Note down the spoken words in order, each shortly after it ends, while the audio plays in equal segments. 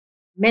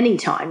many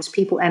times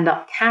people end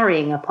up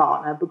carrying a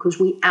partner because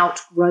we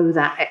outgrow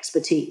that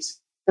expertise.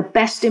 The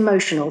best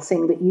emotional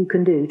thing that you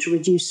can do to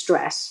reduce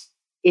stress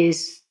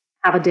is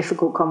have a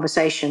difficult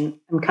conversation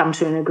and come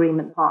to an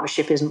agreement the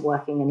partnership isn't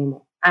working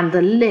anymore. And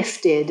the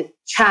lifted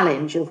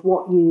challenge of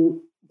what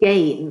you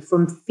gain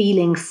from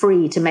feeling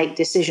free to make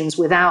decisions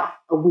without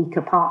a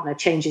weaker partner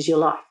changes your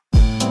life.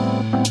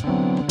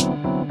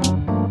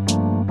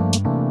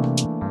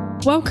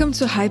 Welcome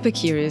to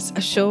Hypercurious,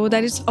 a show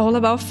that is all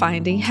about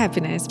finding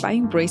happiness by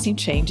embracing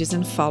changes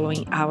and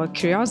following our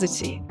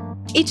curiosity.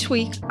 Each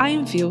week, I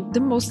unveil the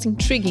most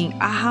intriguing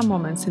aha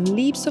moments and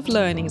leaps of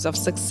learnings of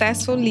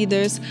successful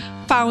leaders,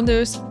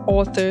 founders,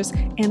 authors,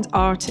 and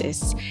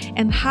artists,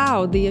 and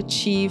how they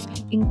achieve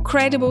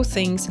incredible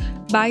things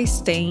by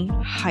staying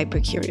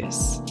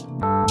hypercurious.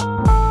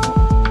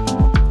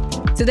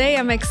 Today,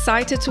 I'm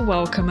excited to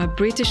welcome a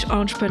British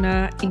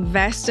entrepreneur,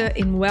 investor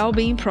in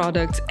well-being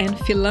products, and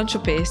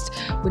philanthropist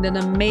with an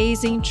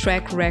amazing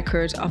track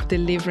record of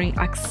delivering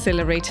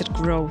accelerated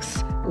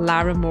growth,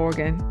 Lara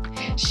Morgan.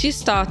 She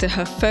started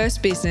her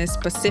first business,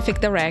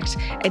 Pacific Direct,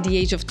 at the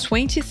age of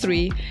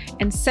 23,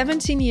 and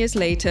 17 years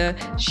later,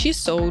 she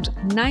sold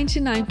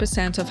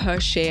 99% of her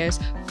shares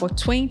for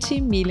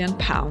 £20 million.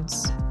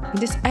 In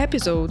this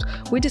episode,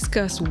 we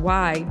discuss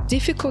why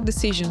difficult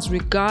decisions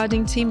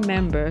regarding team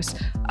members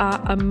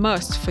are a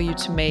must for you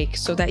to make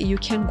so that you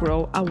can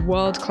grow a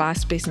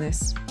world-class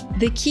business.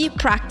 The key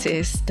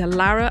practice that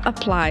Lara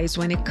applies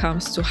when it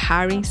comes to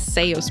hiring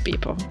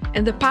salespeople,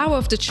 and the power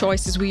of the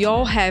choices we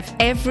all have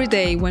every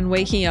day when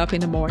waking up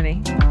in the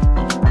morning.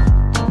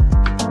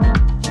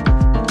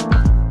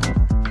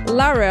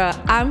 Lara,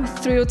 I'm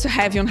thrilled to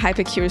have you on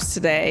Hypercurious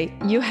today.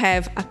 You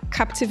have a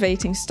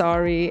captivating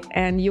story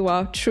and you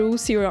are a true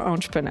serial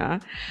entrepreneur.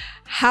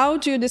 How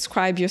do you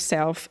describe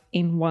yourself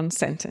in one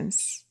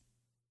sentence?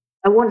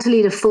 I want to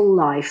lead a full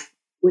life,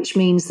 which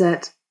means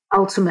that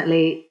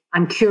ultimately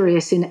I'm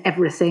curious in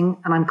everything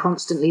and I'm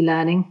constantly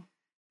learning.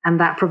 And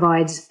that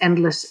provides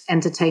endless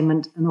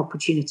entertainment and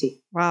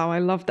opportunity. Wow, I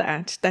love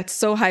that. That's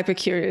so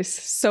Hypercurious.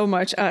 So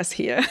much us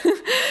here.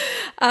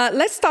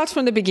 Let's start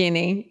from the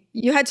beginning.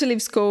 You had to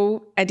leave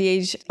school at the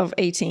age of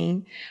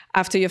 18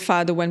 after your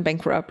father went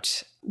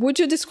bankrupt. Would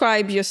you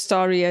describe your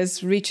story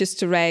as riches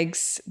to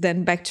rags,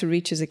 then back to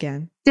riches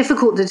again?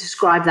 Difficult to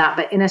describe that,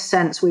 but in a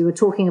sense, we were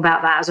talking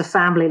about that as a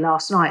family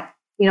last night.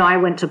 You know, I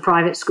went to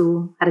private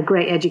school, had a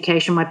great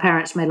education. My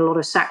parents made a lot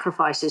of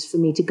sacrifices for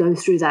me to go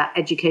through that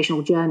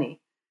educational journey.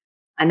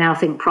 I now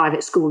think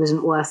private school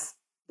isn't worth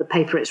the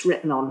paper it's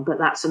written on, but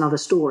that's another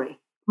story.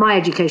 My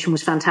education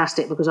was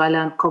fantastic because I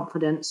learned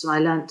confidence and I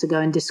learned to go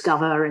and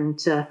discover and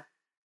to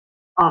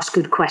ask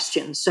good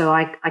questions. So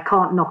I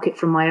can't knock it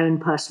from my own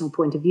personal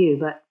point of view.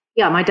 But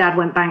yeah, my dad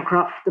went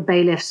bankrupt. The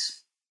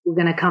bailiffs were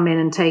going to come in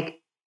and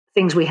take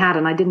things we had.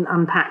 And I didn't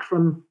unpack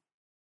from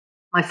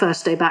my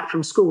first day back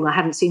from school. I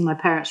hadn't seen my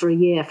parents for a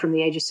year from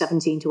the age of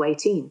 17 to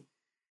 18.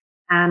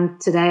 And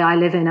today I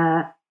live in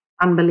an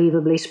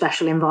unbelievably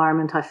special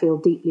environment. I feel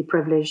deeply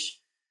privileged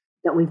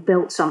that we've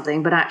built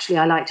something, but actually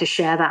I like to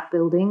share that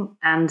building.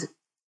 And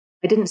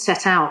I didn't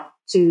set out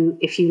to,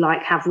 if you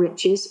like, have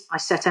riches. I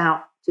set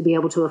out to be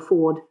able to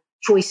afford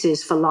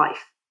choices for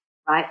life,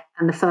 right?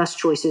 And the first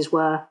choices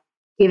were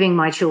giving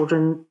my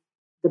children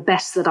the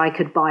best that I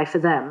could buy for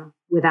them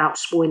without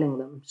spoiling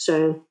them.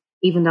 So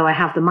even though I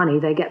have the money,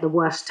 they get the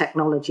worst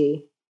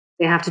technology.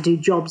 They have to do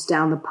jobs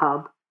down the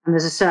pub. And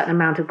there's a certain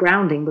amount of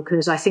grounding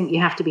because I think you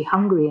have to be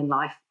hungry in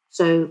life.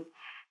 So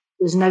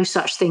there's no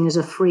such thing as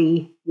a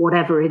free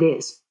whatever it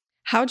is.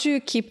 How do you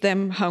keep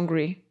them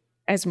hungry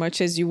as much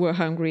as you were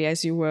hungry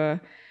as you were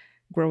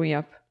growing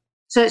up?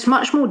 So it's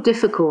much more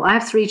difficult. I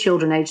have 3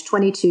 children aged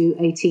 22,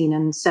 18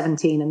 and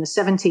 17. And the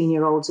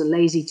 17-year-old's a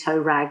lazy toe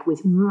rag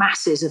with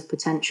masses of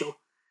potential.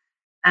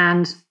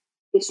 And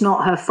it's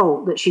not her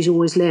fault that she's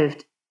always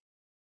lived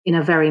in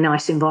a very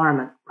nice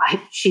environment,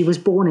 right? She was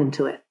born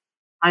into it.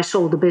 I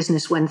sold the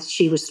business when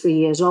she was 3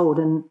 years old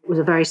and it was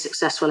a very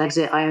successful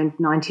exit. I owned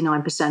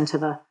 99%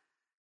 of a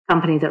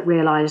company that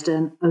realized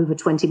an over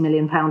 £20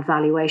 million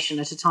valuation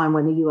at a time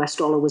when the US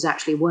dollar was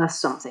actually worth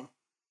something.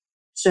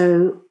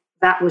 So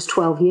that was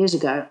 12 years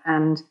ago.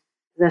 And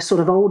the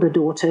sort of older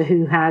daughter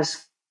who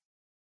has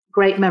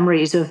great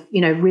memories of,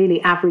 you know,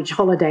 really average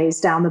holidays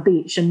down the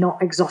beach and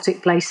not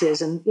exotic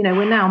places. And, you know,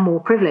 we're now more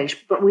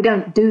privileged, but we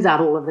don't do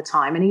that all of the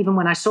time. And even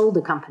when I sold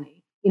the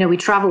company, you know, we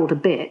traveled a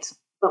bit,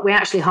 but we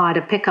actually hired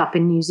a pickup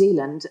in New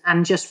Zealand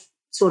and just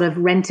sort of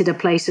rented a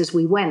place as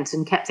we went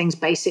and kept things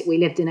basic. We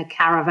lived in a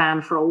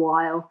caravan for a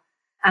while.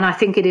 And I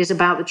think it is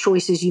about the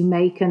choices you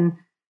make and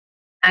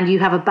you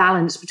have a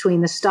balance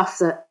between the stuff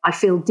that I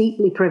feel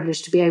deeply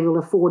privileged to be able to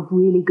afford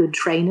really good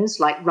trainers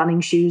like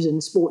running shoes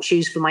and sports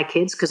shoes for my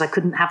kids because I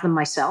couldn't have them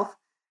myself.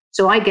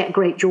 So I get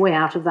great joy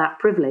out of that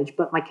privilege,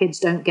 but my kids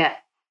don't get,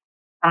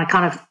 and I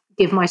kind of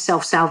give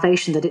myself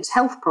salvation that it's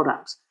health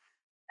products.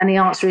 And the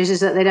answer is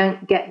that they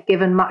don't get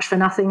given much for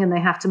nothing and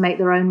they have to make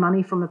their own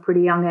money from a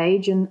pretty young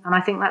age. And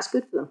I think that's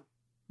good for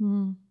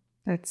them.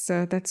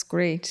 That's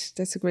great.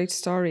 That's a great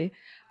story.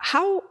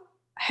 How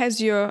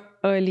has your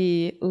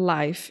early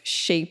life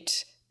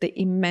shaped the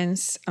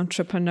immense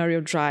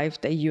entrepreneurial drive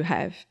that you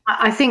have?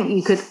 I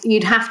think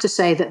you'd have to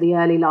say that the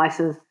early life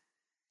of,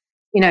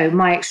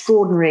 my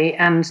extraordinary,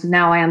 and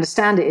now I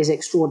understand it is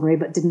extraordinary,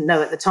 but didn't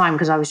know at the time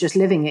because I was just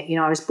living it.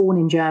 I was born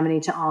in Germany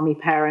to army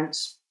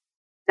parents.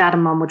 Dad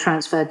and mum were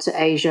transferred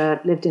to Asia,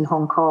 lived in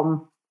Hong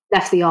Kong,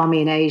 left the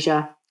army in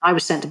Asia. I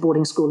was sent to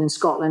boarding school in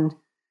Scotland.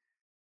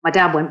 My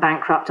dad went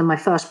bankrupt, and my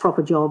first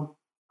proper job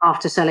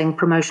after selling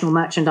promotional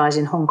merchandise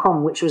in Hong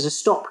Kong, which was a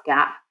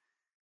stopgap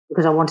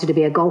because I wanted to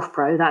be a golf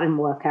pro. That didn't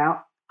work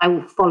out.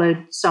 I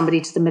followed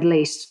somebody to the Middle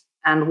East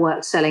and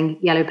worked selling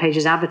Yellow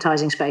Pages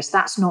advertising space.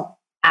 That's not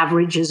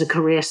average as a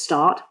career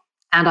start.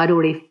 And I'd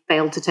already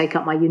failed to take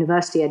up my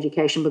university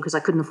education because I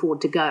couldn't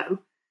afford to go.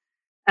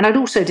 And I'd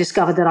also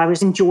discovered that I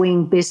was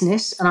enjoying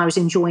business and I was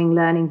enjoying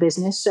learning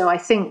business. So I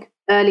think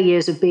early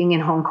years of being in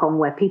Hong Kong,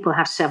 where people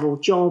have several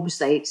jobs,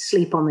 they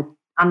sleep on the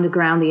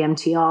underground, the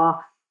MTR,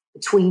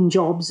 between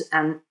jobs,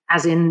 and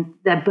as in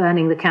they're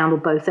burning the candle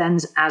both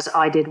ends, as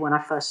I did when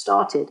I first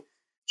started.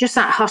 Just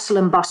that hustle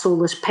and bustle,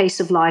 this pace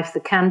of life, the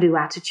can-do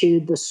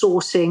attitude, the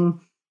sourcing,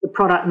 the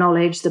product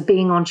knowledge, the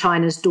being on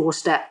China's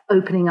doorstep,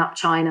 opening up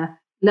China,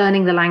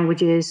 learning the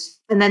languages,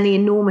 and then the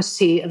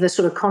enormity of the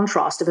sort of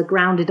contrast of a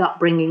grounded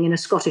upbringing in a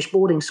Scottish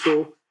boarding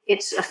school.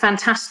 It's a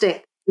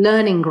fantastic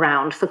learning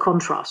ground for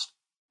contrast.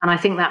 And I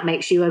think that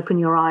makes you open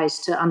your eyes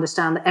to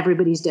understand that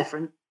everybody's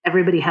different.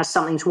 Everybody has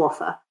something to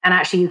offer. And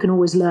actually, you can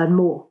always learn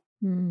more.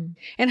 Mm.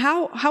 And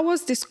how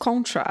was this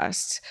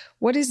contrast?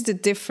 What is the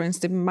difference,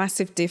 the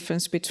massive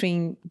difference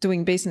between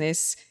doing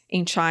business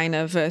in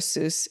China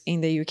versus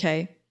in the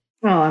UK?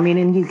 Oh,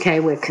 in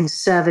UK, we're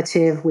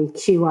conservative, we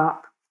queue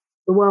up.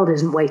 The world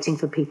isn't waiting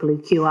for people who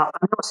queue up.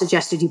 I'm not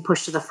suggesting you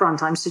push to the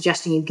front. I'm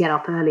suggesting you get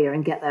up earlier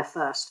and get there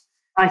first.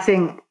 I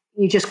think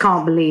you just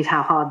can't believe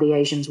how hard the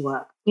Asians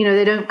work.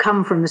 They don't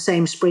come from the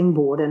same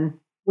springboard, and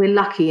we're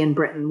lucky in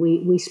Britain.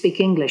 We speak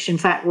English. In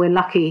fact, we're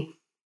lucky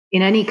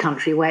in any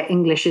country where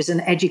English is an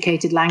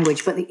educated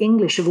language. But the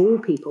English of all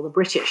people, the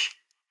British,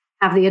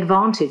 have the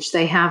advantage.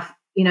 They have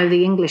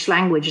the English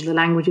language, the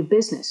language of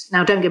business.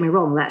 Now, don't get me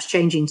wrong, that's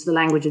changing to the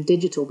language of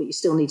digital, but you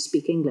still need to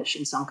speak English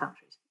in some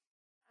countries.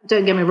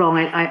 Don't get me wrong,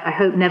 I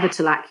hope never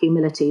to lack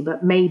humility,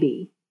 but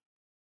maybe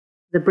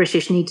the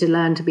British need to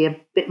learn to be a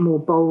bit more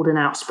bold and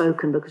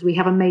outspoken because we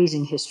have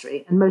amazing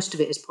history and most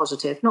of it is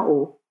positive. Not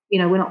all,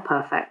 we're not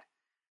perfect.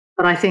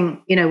 But I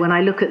think, when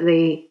I look at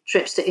the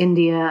trips to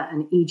India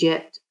and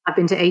Egypt, I've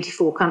been to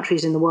 84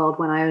 countries in the world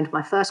when I owned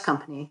my first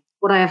company.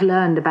 What I have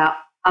learned about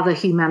other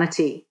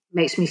humanity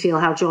makes me feel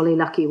how jolly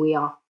lucky we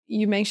are.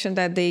 You mentioned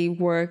that they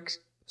work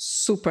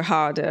super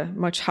harder,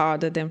 much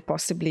harder than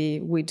possibly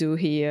we do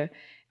here.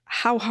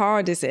 How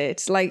hard is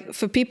it? Like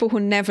for people who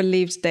never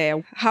lived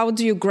there, how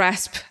do you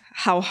grasp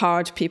how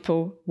hard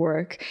people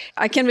work?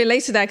 I can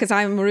relate to that because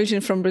I'm originally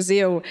from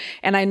Brazil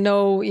and I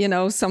know,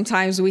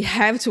 sometimes we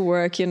have to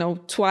work,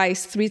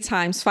 twice, 3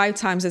 times, 5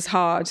 times as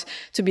hard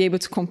to be able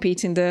to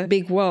compete in the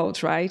big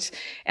world, right?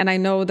 And I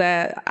know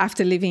that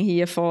after living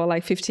here for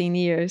like 15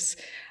 years,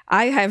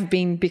 I have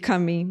been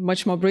becoming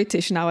much more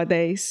British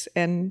nowadays.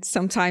 And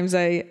sometimes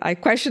I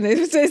question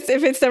if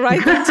it's the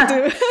right thing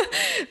to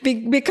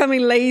do,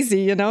 becoming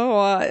lazy,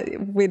 or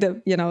with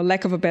a,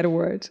 lack of a better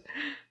word.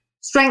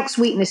 Strengths,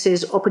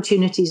 weaknesses,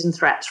 opportunities, and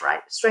threats, right?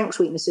 Strengths,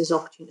 weaknesses,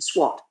 opportunities,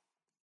 SWOT.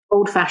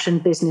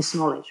 Old-fashioned business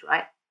knowledge,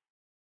 right?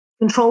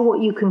 Control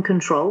what you can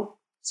control.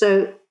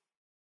 So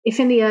if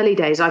in the early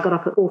days I got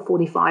up at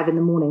 4:45 in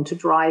the morning to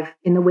drive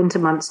in the winter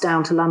months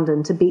down to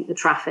London to beat the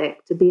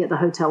traffic, to be at the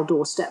hotel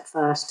doorstep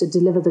first, to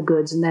deliver the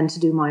goods and then to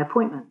do my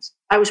appointments,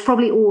 I was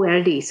probably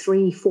already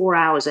 3-4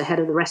 hours ahead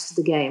of the rest of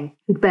the game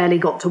who'd barely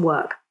got to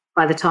work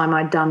by the time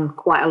I'd done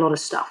quite a lot of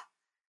stuff.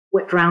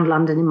 Whipped around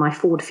London in my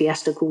Ford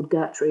Fiesta called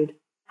Gertrude.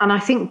 And I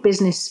think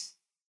business,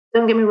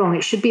 don't get me wrong,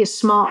 it should be a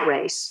smart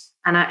race.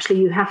 And actually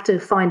you have to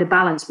find a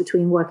balance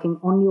between working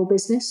on your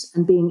business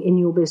and being in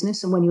your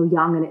business. And when you're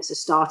young and it's a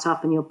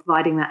startup and you're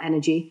providing that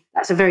energy,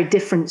 that's a very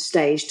different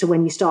stage to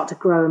when you start to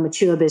grow a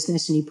mature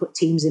business and you put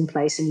teams in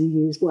place and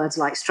you use words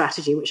like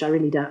strategy, which I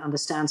really don't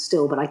understand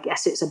still. But I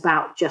guess it's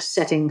about just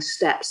setting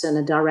steps and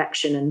a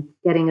direction and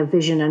getting a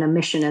vision and a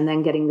mission and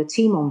then getting the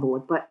team on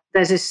board. But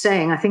there's this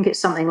saying, I think it's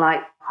something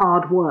like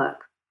hard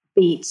work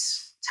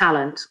beats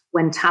talent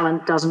when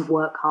talent doesn't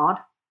work hard.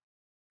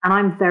 And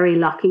I'm very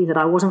lucky that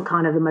I wasn't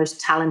kind of the most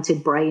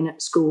talented brain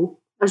at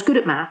school. I was good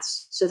at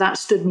maths, so that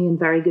stood me in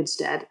very good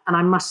stead. And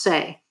I must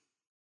say,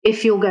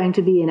 if you're going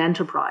to be in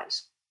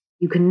enterprise,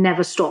 you can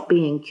never stop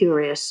being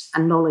curious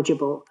and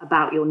knowledgeable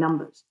about your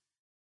numbers.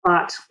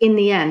 But in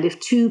the end, if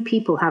 2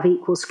 people have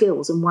equal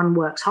skills and one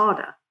works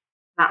harder,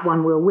 that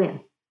one will win.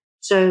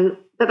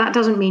 But that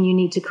doesn't mean you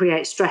need to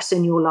create stress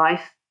in your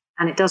life.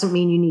 And it doesn't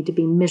mean you need to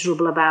be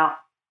miserable about,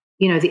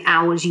 the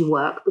hours you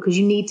work, because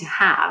you need to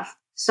have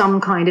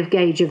some kind of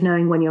gauge of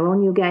knowing when you're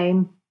on your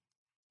game.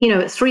 At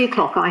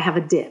 3:00, I have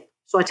a dip.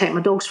 So I take my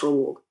dogs for a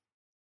walk.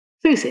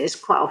 Truth is,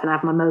 quite often I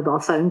have my mobile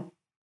phone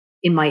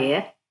in my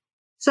ear.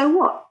 So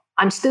what?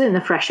 I'm still in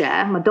the fresh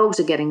air. My dogs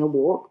are getting a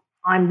walk.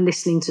 I'm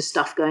listening to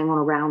stuff going on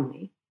around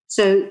me.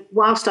 So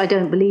whilst I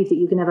don't believe that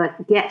you can ever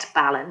get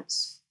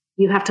balance,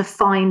 you have to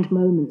find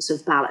moments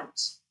of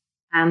balance.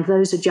 And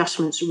those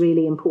adjustments are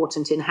really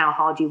important in how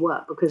hard you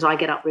work, because I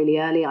get up really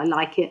early. I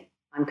like it.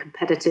 I'm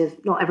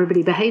competitive. Not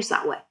everybody behaves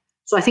that way.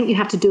 So I think you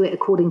have to do it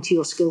according to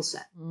your skill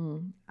set.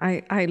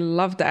 I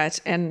love that.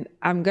 And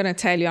I'm going to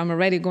tell you, I'm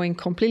already going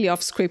completely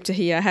off script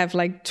here. I have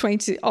like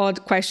 20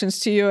 odd questions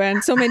to you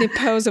and so many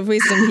pearls of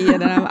wisdom here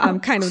that I'm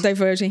kind of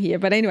diverging here.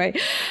 But anyway,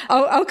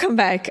 I'll come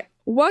back.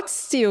 What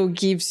still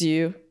gives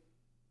you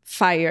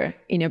fire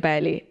in your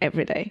belly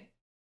every day?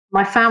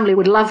 My family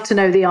would love to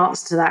know the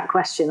answer to that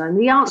question. And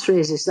the answer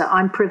is that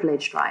I'm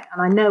privileged, right?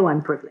 And I know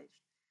I'm privileged.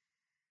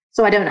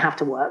 So I don't have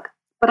to work.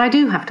 But I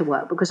do have to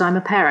work because I'm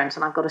a parent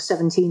and I've got a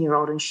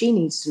 17-year-old, and she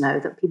needs to know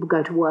that people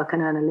go to work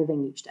and earn a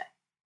living each day.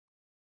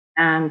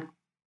 And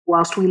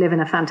whilst we live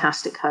in a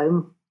fantastic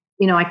home,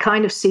 I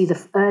kind of see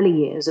the early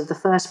years of the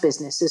first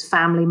business as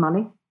family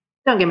money.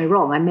 Don't get me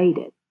wrong, I made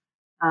it.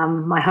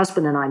 My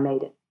husband and I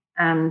made it.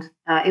 And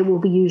it will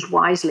be used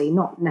wisely,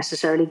 not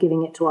necessarily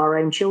giving it to our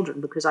own children,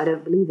 because I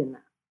don't believe in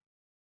that.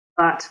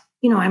 But,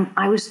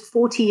 I was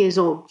 40 years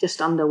old, just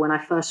under, when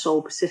I first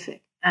sold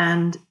Pacific.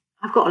 And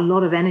I've got a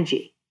lot of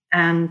energy.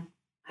 And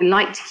I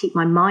like to keep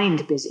my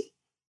mind busy.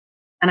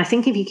 And I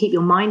think if you keep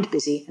your mind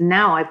busy, and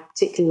now I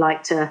particularly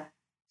like to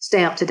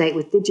stay up to date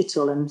with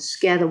digital and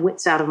scare the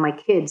wits out of my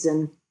kids.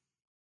 And,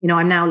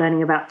 I'm now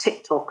learning about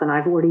TikTok, and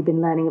I've already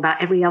been learning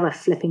about every other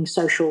flipping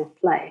social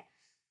play.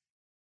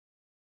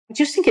 I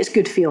just think it's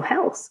good for your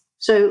health.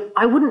 So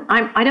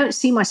I don't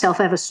see myself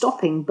ever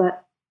stopping,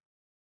 but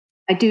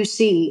I do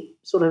see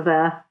sort of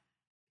a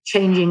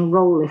changing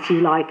role, if you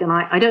like. And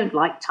I don't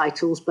like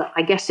titles, but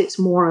I guess it's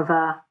more of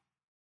a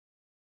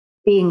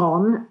being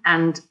on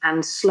and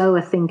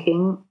slower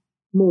thinking,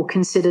 more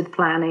considered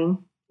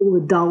planning, all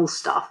the dull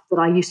stuff that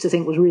I used to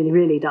think was really,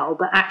 really dull.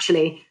 But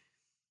actually,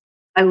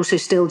 I also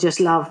still just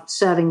love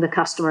serving the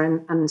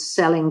customer and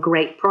selling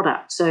great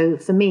products. So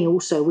for me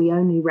also, we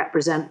only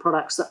represent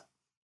products that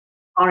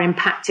are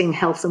impacting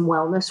health and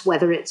wellness,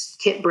 whether it's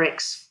Kit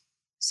Bricks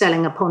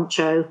selling a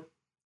poncho,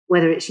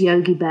 whether it's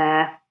Yogi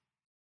Bear,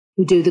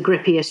 who do the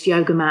grippiest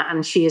yoga mat,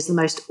 and she is the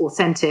most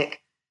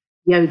authentic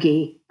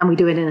yogi, and we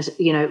do it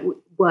in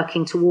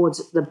working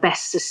towards the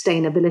best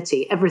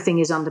sustainability. Everything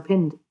is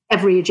underpinned.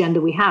 Every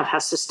agenda we have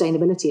has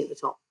sustainability at the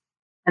top.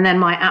 And then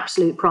my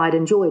absolute pride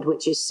and joy,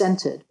 which is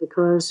centered,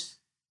 because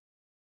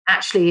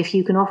actually, if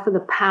you can offer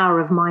the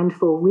power of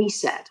mindful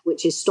reset,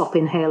 which is stop,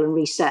 inhale, and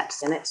reset,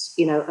 and it's,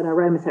 an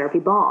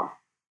aromatherapy balm.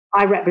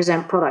 I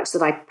represent products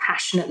that I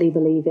passionately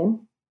believe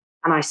in,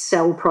 and I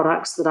sell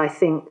products that I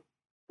think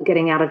are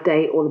getting out of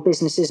date or the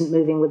business isn't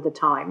moving with the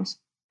times.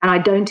 And I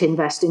don't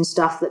invest in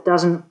stuff that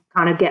doesn't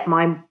kind of get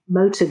my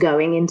motor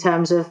going in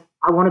terms of,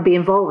 I want to be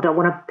involved, I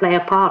want to play a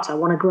part, I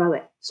want to grow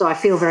it. So I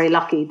feel very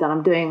lucky that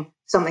I'm doing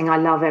something I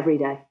love every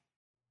day.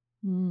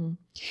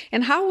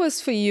 And how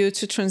was for you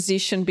to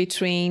transition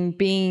between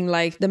being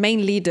like the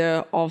main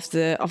leader of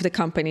the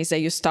companies that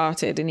you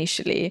started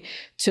initially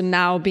to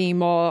now being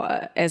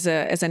more as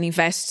an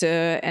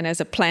investor and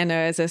as a planner,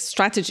 as a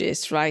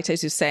strategist, right?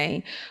 As you're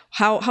saying,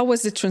 how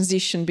was the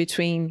transition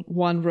between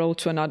one role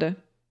to another?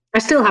 I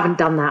still haven't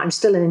done that. I'm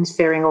still an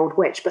interfering old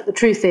witch. But the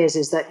truth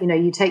is that,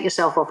 you take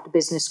yourself off to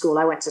business school.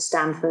 I went to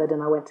Stanford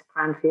and I went to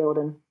Cranfield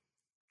and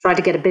tried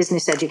to get a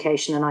business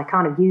education, and I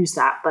kind of used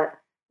that. But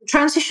the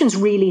transition's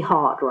really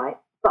hard, right?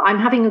 But I'm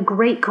having a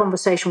great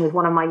conversation with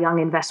one of my young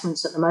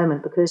investments at the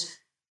moment, because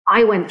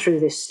I went through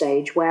this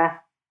stage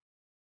where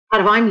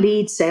kind of I'm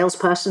lead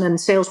salesperson,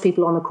 and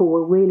salespeople on the call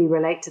will really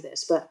relate to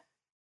this, but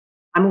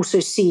I'm also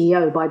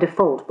CEO by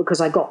default because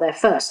I got there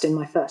first in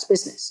my first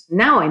business.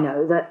 Now I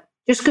know that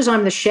just because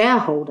I'm the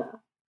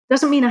shareholder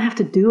doesn't mean I have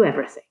to do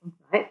everything,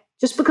 right?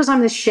 Just because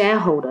I'm the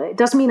shareholder, it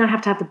doesn't mean I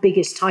have to have the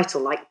biggest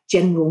title like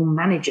general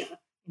manager.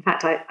 In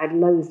fact, I'd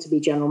loathe to be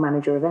general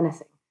manager of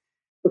anything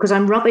because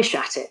I'm rubbish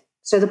at it.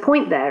 So the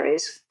point there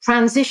is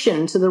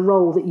transition to the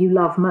role that you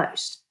love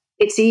most.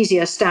 It's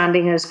easier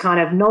standing as kind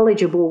of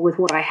knowledgeable with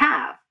what I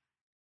have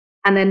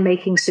and then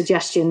making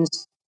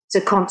suggestions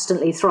to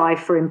constantly thrive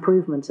for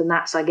improvement. And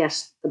that's, I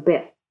guess, the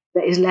bit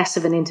that is less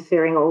of an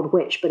interfering old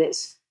witch, but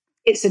it's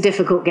a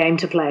difficult game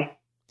to play.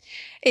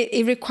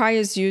 It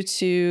requires you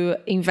to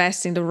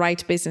invest in the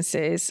right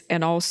businesses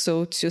and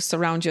also to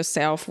surround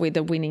yourself with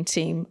a winning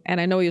team.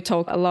 And I know you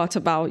talk a lot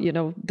about,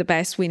 the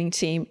best winning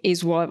team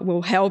is what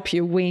will help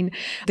you win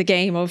the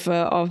game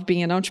of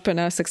being an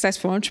entrepreneur,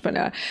 successful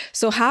entrepreneur.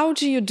 So how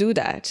do you do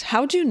that?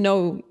 How do you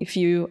know if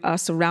you are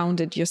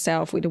surrounded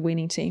yourself with a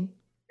winning team?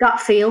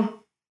 Gut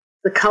feel,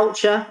 the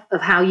culture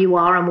of how you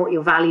are and what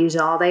your values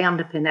are, they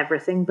underpin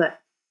everything. But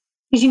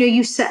because,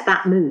 you set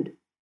that mood.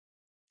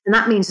 And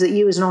that means that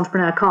you as an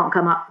entrepreneur can't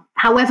come up,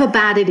 however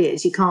bad it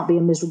is, you can't be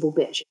a miserable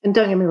bitch. And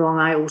don't get me wrong,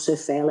 I also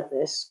fail at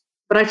this.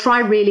 But I try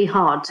really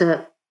hard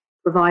to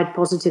provide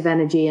positive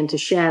energy and to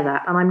share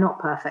that. And I'm not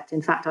perfect.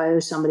 In fact, I owe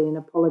somebody an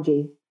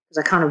apology because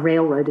I kind of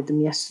railroaded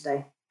them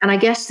yesterday. And I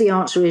guess the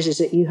answer is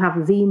that you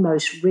have the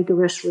most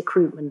rigorous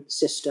recruitment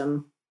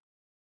system.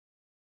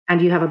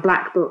 And you have a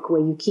black book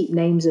where you keep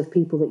names of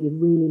people that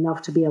you'd really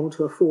love to be able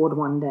to afford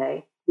one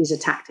day. These are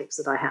tactics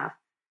that I have.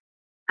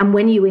 And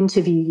when you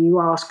interview, you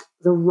ask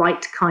the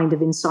right kind of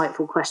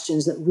insightful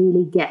questions that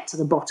really get to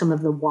the bottom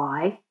of the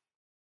why.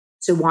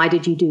 So why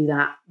did you do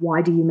that?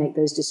 Why do you make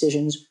those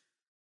decisions?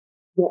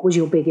 What was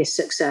your biggest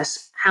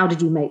success? How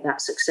did you make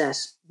that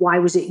success? Why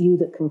was it you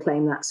that can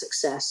claim that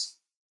success?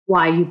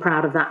 Why are you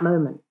proud of that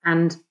moment?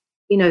 And,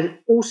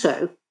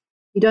 also,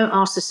 you don't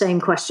ask the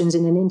same questions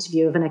in an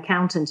interview of an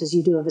accountant as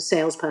you do of a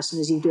salesperson,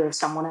 as you do of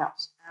someone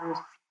else. And I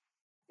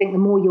think the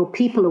more you're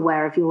people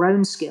aware of your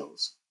own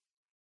skills,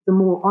 the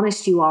more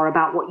honest you are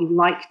about what you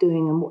like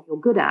doing and what you're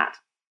good at.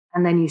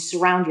 And then you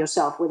surround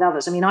yourself with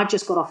others. I mean, I've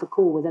just got off a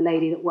call with a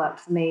lady that worked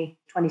for me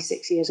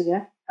 26 years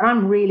ago. And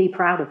I'm really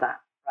proud of that,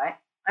 right?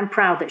 I'm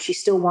proud that she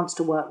still wants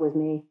to work with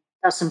me,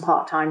 does some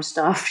part-time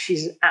stuff.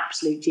 She's an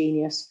absolute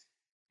genius.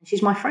 And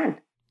she's my friend.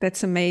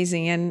 That's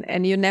amazing.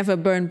 And you never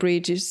burn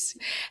bridges.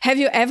 Have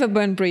you ever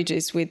burned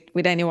bridges with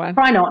anyone?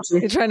 Try not to.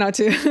 You try not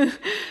to.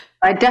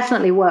 I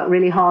definitely work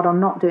really hard on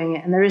not doing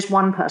it. And there is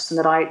one person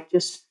that I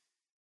just,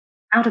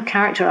 out of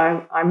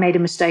character, I made a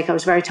mistake. I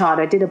was very tired.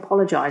 I did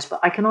apologize. But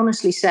I can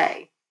honestly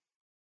say,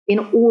 in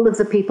all of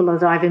the people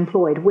that I've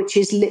employed, which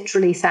is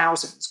literally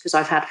thousands, because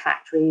I've had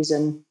factories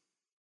and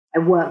I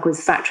work with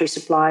factory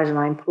suppliers and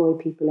I employ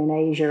people in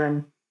Asia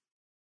and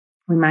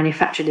we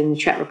manufactured in the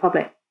Czech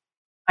Republic.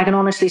 I can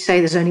honestly say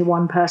there's only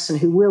one person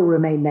who will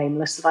remain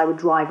nameless that I would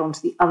drive onto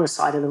the other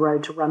side of the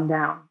road to run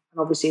down. And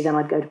obviously then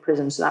I'd go to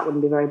prison, so that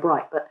wouldn't be very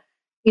bright. But,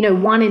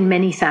 one in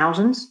many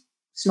thousands,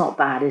 it's not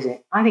bad, is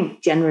it? I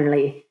think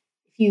generally,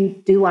 if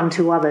you do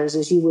unto others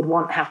as you would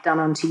want have done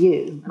unto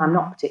you, and I'm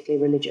not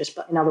particularly religious,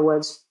 but in other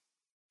words,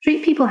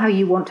 treat people how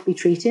you want to be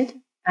treated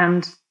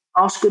and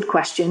ask good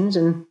questions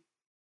and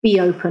be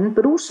open,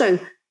 but also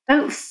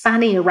don't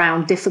fanny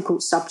around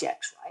difficult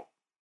subjects, right?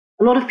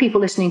 A lot of people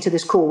listening to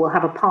this call will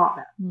have a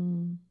partner.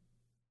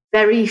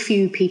 Very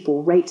few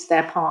people rate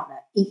their partner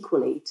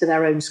equally to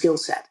their own skill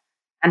set.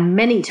 And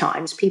many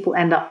times people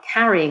end up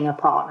carrying a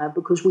partner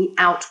because we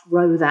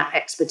outgrow that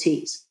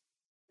expertise.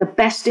 The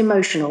best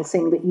emotional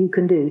thing that you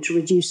can do to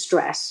reduce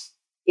stress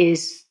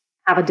is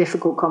have a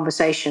difficult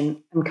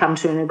conversation and come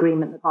to an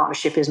agreement the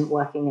partnership isn't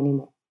working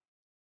anymore.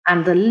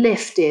 And the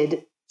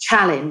lifted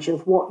challenge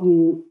of what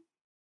you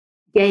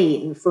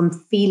gain from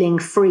feeling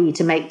free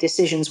to make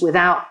decisions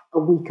without a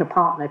weaker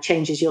partner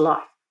changes your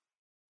life.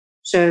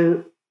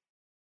 So,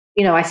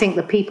 I think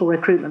the people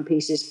recruitment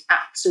piece is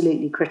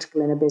absolutely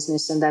critical in a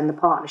business, and then the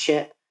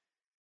partnership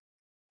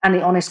and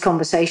the honest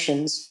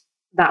conversations,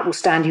 that will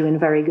stand you in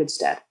very good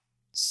stead.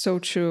 So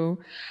true.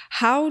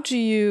 How do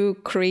you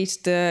create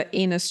the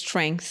inner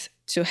strength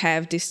to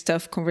have these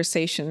tough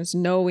conversations,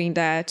 knowing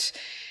that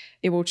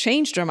it will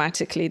change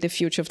dramatically the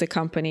future of the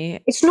company?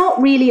 It's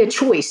not really a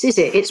choice, is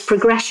it? It's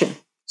progression.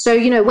 So,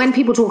 when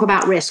people talk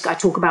about risk, I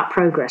talk about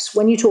progress.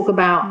 When you talk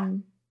about,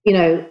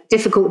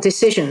 difficult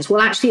decisions, well,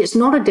 actually, it's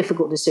not a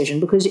difficult decision,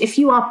 because if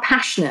you are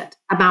passionate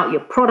about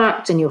your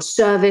product and your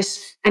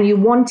service and you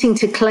wanting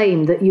to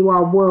claim that you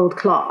are world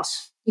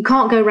class, you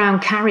can't go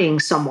around carrying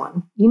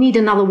someone. You need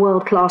another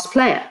world-class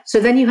player. So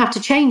then you have to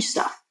change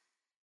stuff.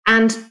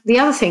 And the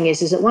other thing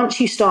is that once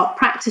you start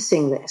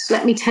practicing this,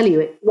 let me tell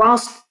you,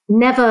 whilst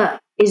never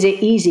is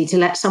it easy to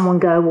let someone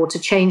go or to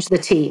change the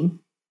team,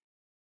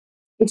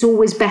 it's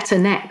always better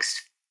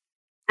next.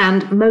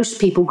 And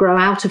most people grow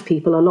out of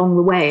people along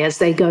the way as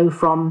they go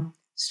from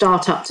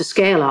startup to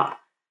scale up.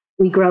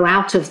 We grow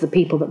out of the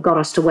people that got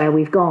us to where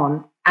we've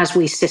gone as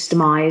we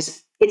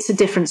systemize. It's a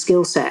different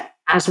skill set.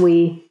 As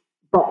we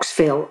box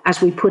fill,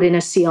 as we put in a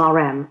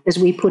CRM, as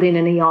we put in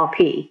an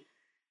ERP,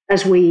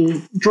 as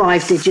we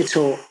drive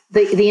digital,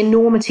 the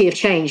enormity of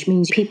change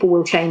means people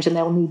will change and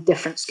they'll need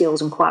different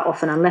skills. And quite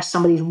often, unless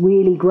somebody's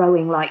really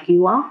growing like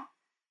you are,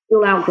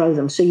 you'll outgrow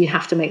them. So you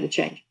have to make the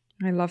change.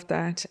 I love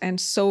that. And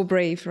so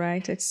brave,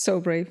 right? It's so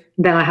brave.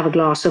 Then I have a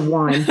glass of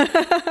wine.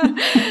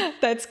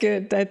 That's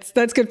good.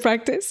 That's good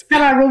practice.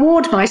 And I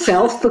reward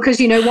myself because,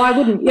 why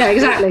wouldn't? Yeah,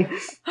 exactly.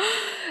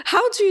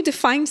 How do you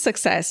define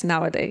success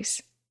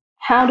nowadays?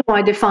 How do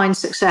I define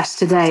success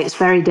today? It's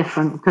very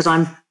different because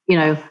I've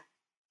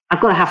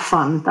got to have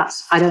fun.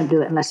 I don't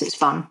do it unless it's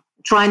fun.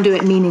 Try and do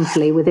it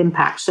meaningfully with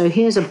impact. So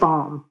here's a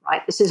balm,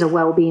 right? This is a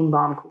well-being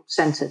balm called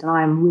Centered, and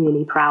I am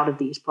really proud of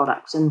these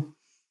products. And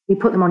you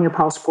put them on your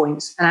pulse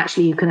points, and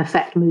actually you can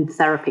affect mood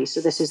therapy.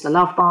 So this is the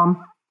Love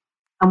Balm,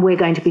 and we're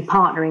going to be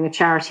partnering a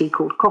charity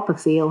called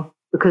Copperfield,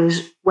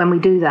 because when we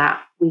do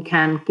that, we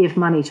can give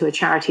money to a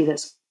charity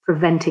that's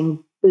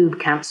preventing boob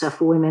cancer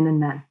for women and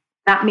men.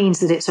 That means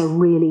that it's a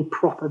really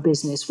proper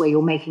business where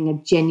you're making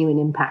a genuine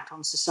impact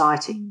on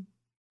society.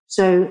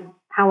 So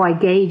how I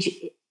gauge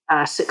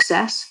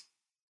success,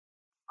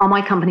 are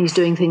my companies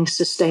doing things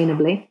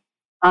sustainably?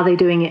 Are they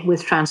doing it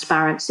with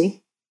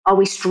transparency? Are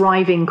we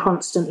striving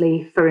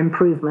constantly for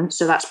improvement?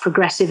 So that's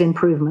progressive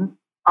improvement.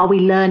 Are we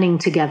learning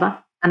together?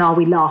 And are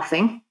we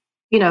laughing?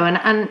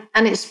 And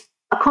it's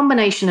a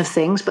combination of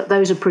things, but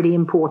those are pretty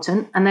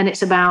important. And then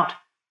it's about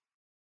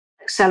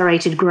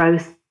accelerated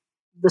growth.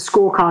 The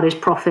scorecard is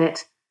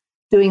profit,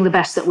 doing the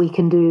best that we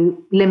can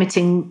do,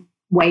 limiting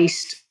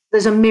waste.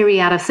 There's a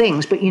myriad of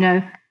things. But,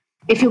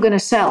 if you're going to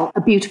sell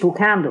a beautiful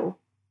candle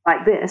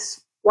like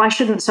this, why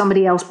shouldn't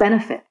somebody else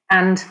benefit?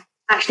 And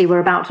actually, we're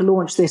about to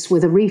launch this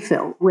with a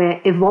refill.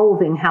 We're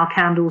evolving how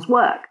candles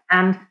work.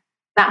 And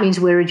that means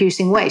we're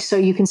reducing waste. So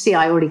you can see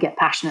I already get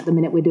passionate the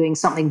minute we're doing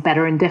something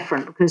better and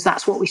different, because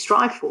that's what we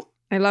strive for.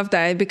 I love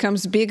that. It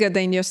becomes bigger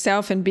than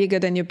yourself and bigger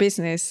than your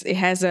business. It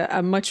has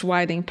a much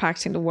wider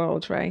impact in the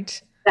world,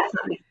 right?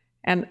 Definitely.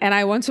 And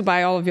I want to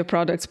buy all of your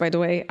products, by the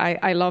way.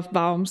 I love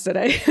balms that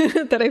I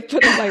that I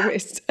put on my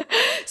wrist,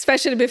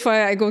 especially before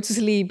I go to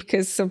sleep,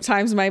 because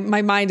sometimes my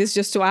mind is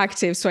just too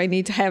active. So I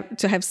need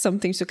to have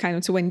something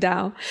to wind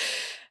down.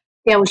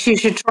 Yeah, well, you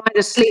should try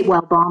the Sleep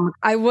Well balm.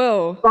 I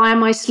will. Try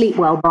my Sleep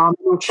Well balm.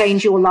 It will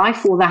change your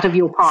life or that of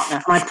your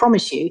partner. And I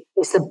promise you,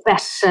 it's the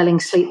best-selling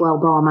Sleep Well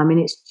balm. I mean,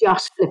 it's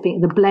just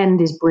flipping. The blend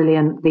is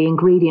brilliant. The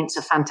ingredients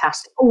are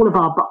fantastic. All of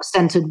our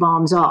scented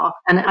balms are.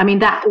 And I mean,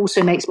 that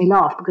also makes me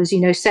laugh because,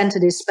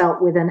 scented is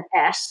spelt with an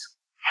S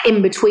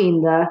in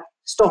between the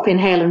stop,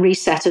 inhale, and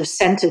reset of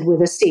scented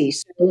with a C.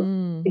 So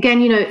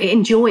again,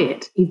 enjoy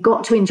it. You've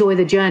got to enjoy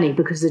the journey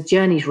because the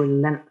journey's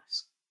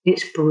relentless.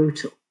 It's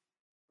brutal.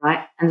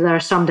 Right. And there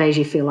are some days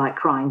you feel like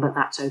crying, but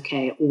that's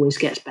okay. It always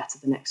gets better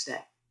the next day.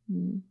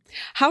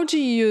 How do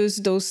you use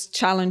those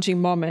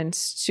challenging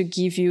moments to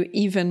give you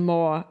even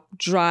more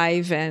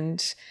drive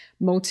and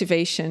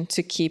motivation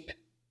to keep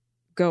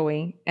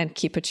going and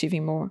keep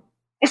achieving more?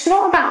 It's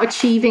not about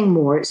achieving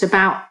more. It's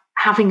about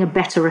having a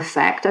better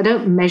effect. I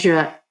don't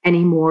measure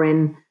anymore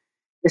in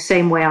the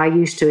same way I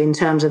used to in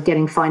terms of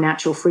getting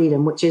financial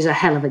freedom, which is a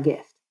hell of a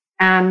gift.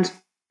 And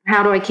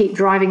how do I keep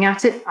driving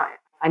at it?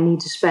 I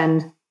need to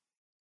spend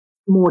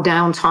more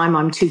downtime.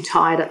 I'm too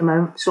tired at the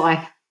moment. So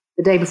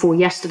the day before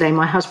yesterday,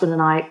 my husband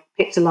and I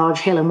picked a large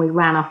hill and we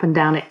ran up and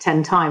down it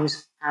 10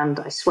 times. And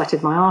I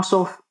sweated my arse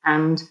off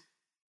and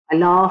I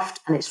laughed,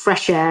 and it's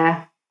fresh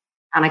air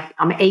and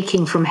I'm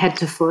aching from head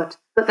to foot.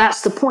 But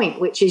that's the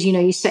point, which is,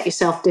 you set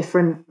yourself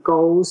different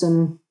goals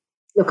and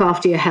look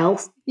after your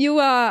health. You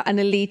are an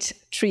elite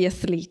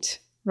triathlete,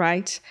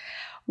 right?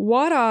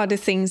 What are the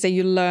things that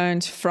you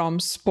learned from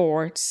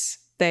sports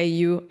that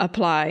you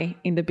apply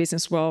in the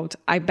business world?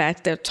 I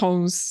bet there are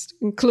tons,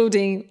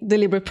 including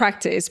deliberate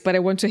practice, but I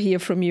want to hear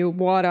from you.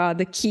 What are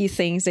the key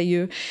things that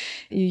you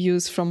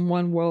use from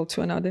one world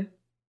to another?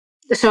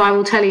 So I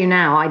will tell you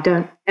now, I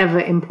don't ever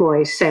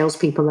employ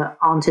salespeople that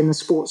aren't in the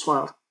sports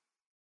world.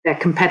 They're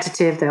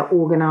competitive, they're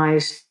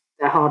organized,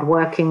 they're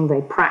hardworking,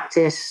 they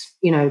practice.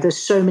 There's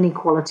so many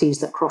qualities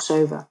that cross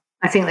over.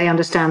 I think they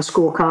understand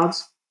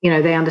scorecards.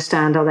 They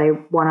understand, are they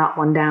one up,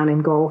 one down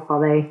in golf?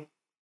 Are they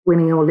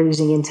winning or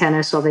losing in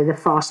tennis? Are they the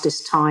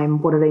fastest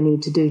time? What do they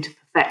need to do to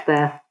perfect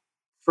their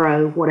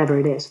throw, whatever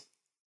it is?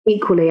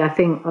 Equally, I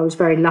think I was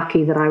very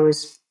lucky that I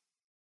was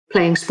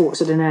playing sports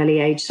at an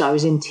early age, so I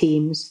was in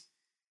teams.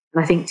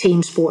 And I think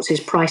team sports is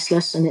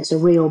priceless, and it's a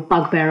real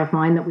bugbear of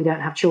mine that we don't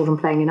have children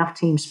playing enough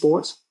team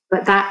sports.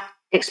 But that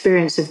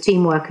experience of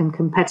teamwork and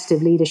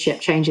competitive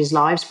leadership changes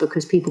lives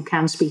because people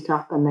can speak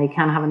up and they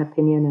can have an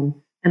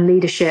opinion, and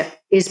leadership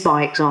is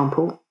by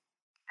example.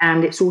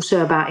 And it's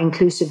also about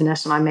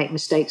inclusiveness, and I make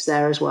mistakes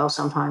there as well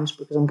sometimes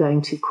because I'm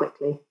going too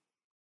quickly.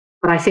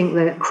 But I think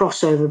the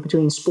crossover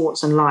between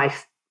sports and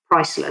life,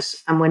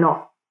 priceless, and we're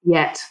not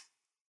yet,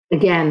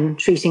 again,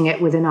 treating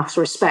it with enough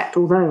respect,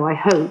 although I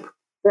hope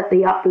that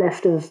the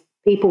uplift of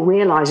people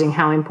realizing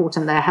how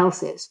important their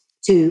health is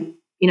to,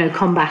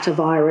 combat a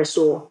virus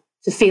or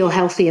to feel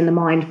healthy in the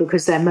mind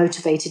because they're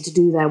motivated to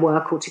do their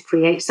work or to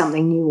create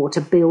something new or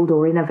to build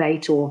or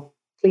innovate or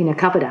clean a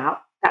cupboard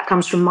out, that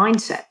comes from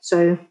mindset.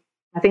 So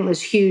I think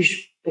there's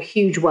a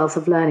huge wealth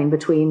of learning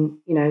between,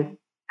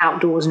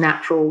 outdoors,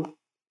 natural,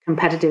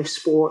 competitive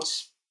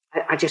sports.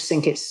 I just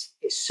think it's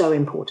so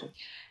important.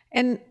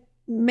 And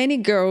many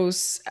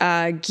girls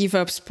give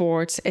up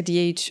sports at the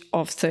age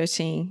of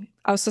 13.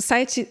 Our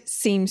society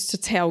seems to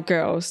tell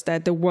girls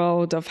that the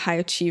world of high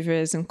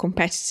achievers and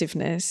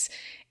competitiveness,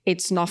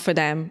 it's not for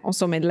them on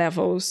so many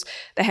levels.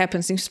 That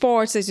happens in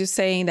sports, as you're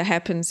saying, that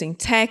happens in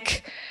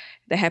tech,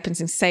 that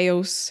happens in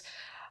sales.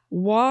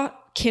 What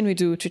can we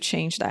do to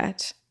change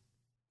that?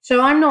 So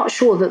I'm not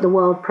sure that the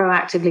world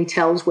proactively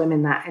tells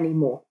women that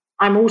anymore.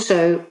 I'm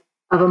also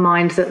of a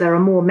mind that there are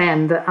more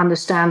men that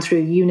understand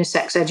through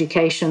unisex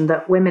education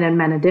that women and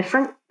men are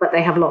different, but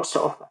they have lots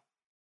to offer.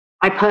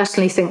 I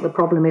personally think the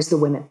problem is the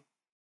women,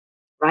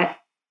 right?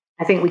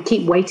 I think we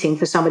keep waiting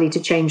for somebody to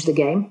change the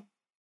game,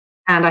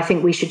 and I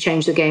think we should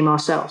change the game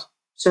ourselves.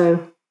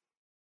 So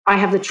I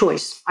have the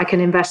choice. I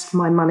can invest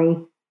my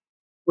money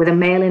with a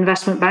male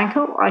investment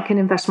banker, or I can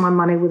invest my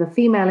money with a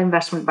female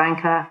investment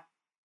banker,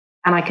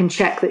 and I can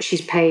check that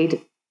she's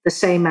paid the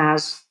same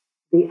as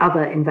the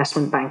other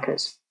investment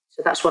bankers.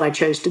 So that's what I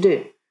chose to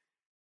do.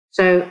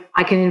 So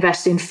I can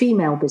invest in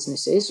female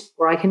businesses,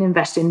 or I can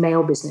invest in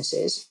male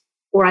businesses,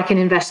 or I can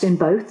invest in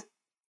both.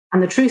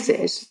 And the truth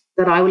is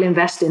that I will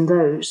invest in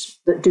those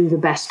that do the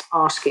best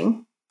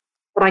asking,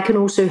 but I can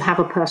also have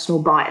a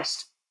personal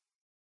bias.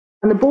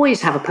 And the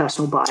boys have a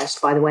personal bias,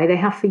 by the way, they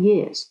have for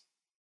years.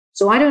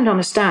 So I don't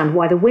understand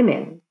why the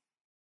women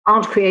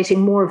aren't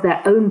creating more of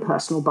their own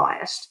personal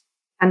bias.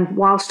 And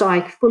whilst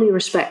I fully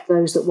respect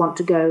those that want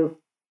to go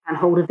and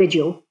hold a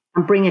vigil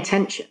and bring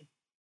attention.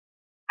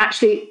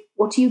 Actually,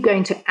 what are you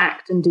going to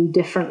act and do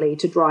differently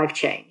to drive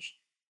change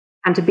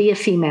and to be a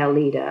female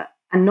leader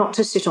and not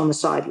to sit on the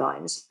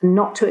sidelines and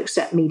not to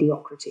accept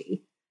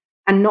mediocrity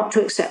and not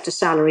to accept a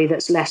salary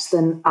that's less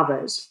than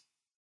others?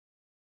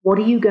 What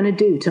are you going to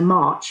do to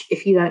march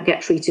if you don't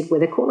get treated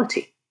with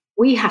equality?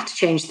 We have to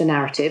change the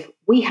narrative.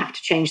 We have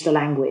to change the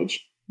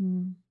language.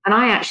 And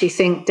I actually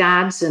think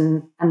dads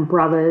and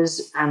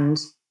brothers and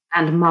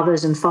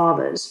mothers and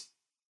fathers,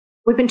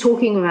 we've been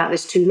talking about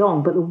this too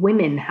long, but the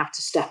women have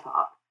to step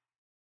up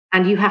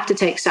and you have to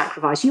take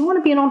sacrifice. You want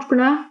to be an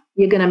entrepreneur?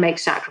 You're going to make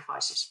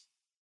sacrifices,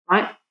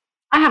 right?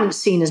 I haven't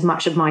seen as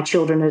much of my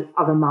children as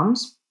other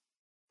mums.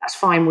 That's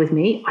fine with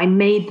me. I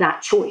made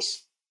that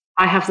choice.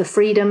 I have the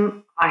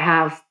freedom. I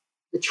have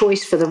the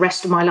choice for the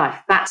rest of my life.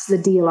 That's the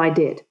deal I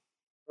did,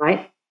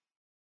 right?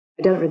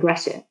 I don't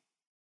regret it.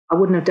 I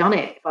wouldn't have done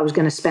it if I was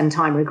going to spend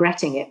time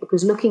regretting it,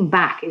 because looking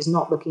back is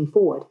not looking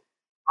forward.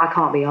 I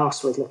can't be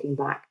arsed with looking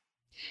back.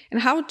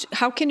 And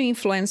how can you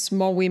influence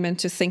more women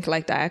to think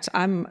like that?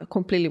 I'm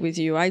completely with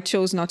you. I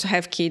chose not to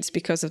have kids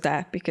because of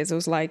that, because it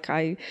was like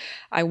I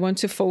want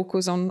to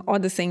focus on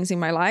other things in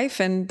my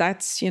life, and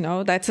that's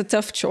a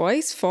tough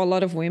choice for a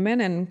lot of women,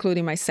 and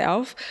including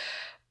myself.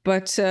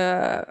 But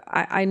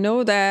I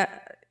know that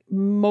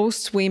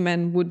most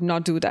women would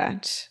not do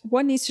that.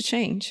 What needs to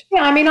change?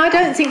 Yeah, I mean, I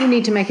don't think you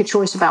need to make a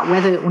choice about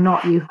whether or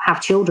not you have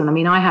children. I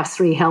mean, I have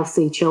 3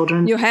 healthy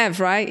children. You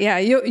have, right? Yeah,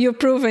 you're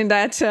proving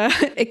that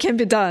it can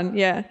be done.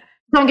 Yeah.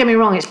 Don't get me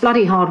wrong, it's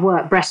bloody hard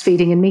work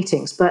breastfeeding in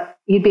meetings, but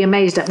you'd be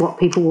amazed at what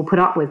people will put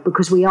up with,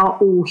 because we are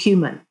all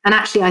human. And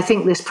actually, I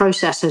think this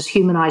process has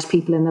humanized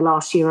people in the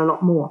last year a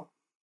lot more.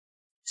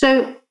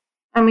 So,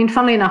 I mean,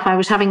 funnily enough, I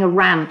was having a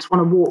rant on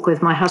a walk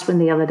with my husband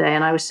the other day,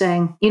 and I was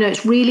saying,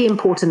 it's really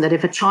important that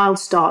if a child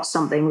starts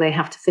something, they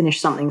have to finish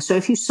something. So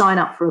if you sign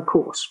up for a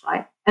course,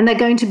 right, and they're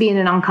going to be in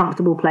an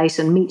uncomfortable place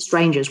and meet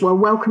strangers, well,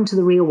 welcome to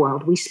the real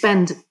world. We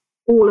spend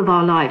all of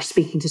our lives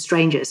speaking to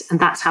strangers, and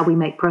that's how we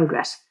make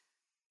progress.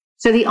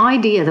 So the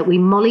idea that we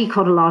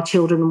mollycoddle our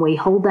children and we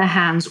hold their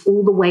hands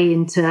all the way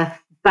into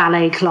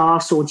ballet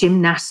class or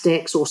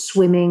gymnastics or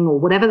swimming or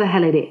whatever the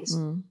hell it is,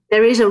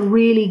 there is a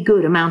really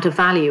good amount of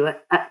value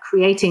at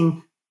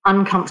creating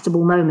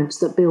uncomfortable moments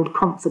that build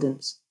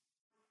confidence.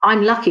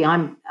 I'm lucky.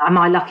 Am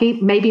I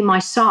lucky? Maybe my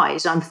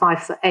size, I'm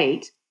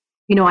 5'8".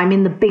 I'm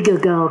in the bigger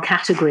girl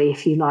category,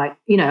 if you like,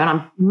 and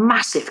I'm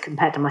massive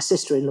compared to my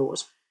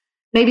sister-in-laws.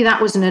 Maybe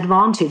that was an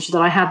advantage,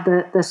 that I had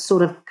the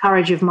sort of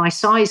courage of my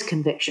size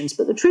convictions.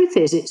 But the truth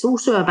is, it's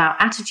also about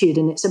attitude,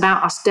 and it's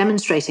about us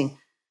demonstrating.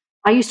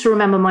 I used to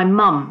remember my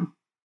mum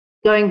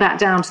going back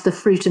down to the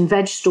fruit and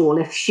veg stall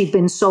if she'd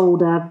been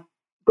sold a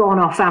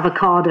gone-off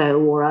avocado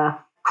or a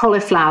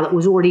cauliflower that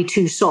was already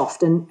too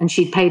soft and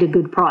she'd paid a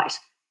good price.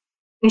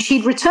 And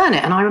she'd return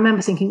it. And I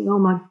remember thinking, oh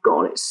my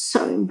God, it's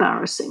so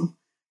embarrassing.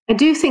 I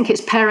do think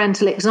it's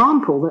parental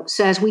example that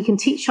says we can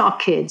teach our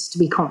kids to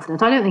be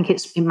confident. I don't think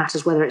it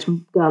matters whether it's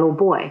girl or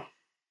boy.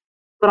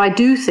 But I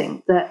do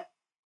think that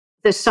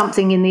there's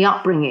something in the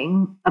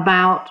upbringing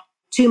about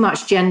too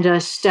much gender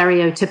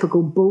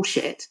stereotypical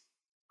bullshit.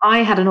 I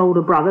had an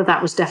older brother.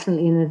 That was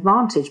definitely an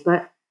advantage.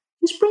 But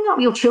just bring up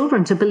your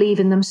children to believe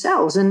in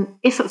themselves. And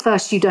if at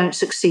first you don't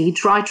succeed,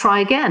 try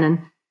again. And,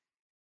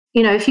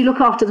 if you look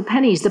after the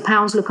pennies, the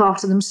pounds look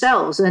after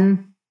themselves.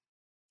 And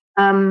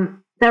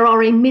there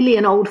are a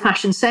million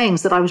old-fashioned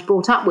sayings that I was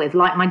brought up with,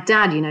 like my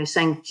dad,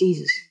 saying,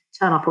 Jesus,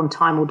 turn up on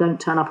time or don't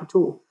turn up at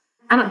all.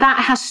 And that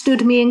has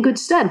stood me in good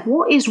stead.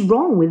 What is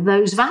wrong with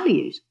those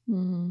values?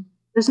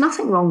 There's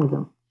nothing wrong with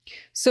them.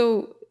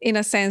 So in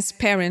a sense,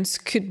 parents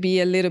could be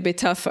a little bit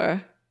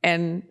tougher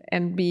and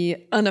be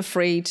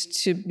unafraid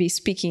to be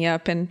speaking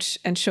up and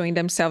showing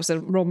themselves as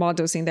role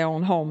models in their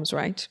own homes,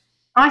 right?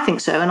 I think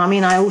so. And I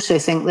mean, I also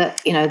think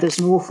that, there's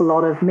an awful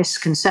lot of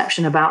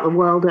misconception about the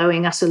world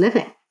owing us a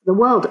living. The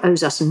world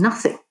owes us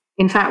nothing.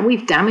 In fact,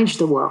 we've damaged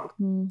the world.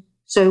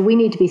 So we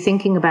need to be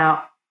thinking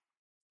about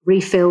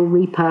refill,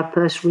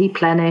 repurpose,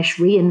 replenish,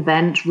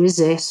 reinvent,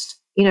 resist,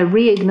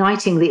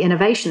 reigniting the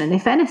innovation. And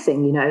if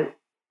anything,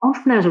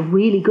 entrepreneurs are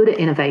really good at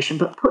innovation,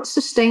 but put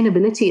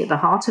sustainability at the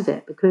heart of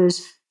it,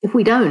 because if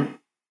we don't,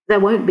 there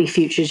won't be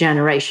future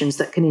generations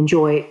that can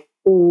enjoy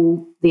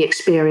all the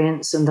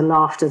experience and the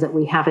laughter that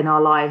we have in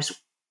our lives.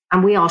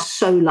 And we are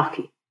so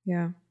lucky.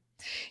 Yeah.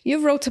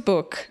 You wrote a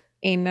book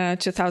in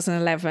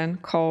 2011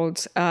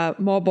 called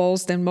More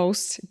Balls Than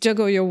Most,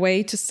 Juggle Your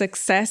Way to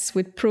Success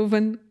with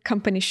Proven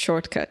Company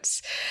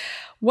Shortcuts.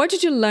 What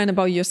did you learn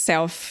about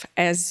yourself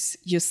as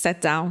you sat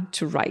down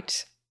to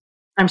write?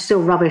 I'm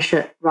still rubbish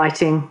at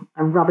writing.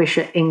 I'm rubbish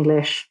at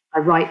English. I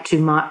write too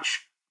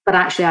much. But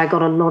actually, I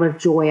got a lot of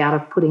joy out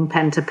of putting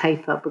pen to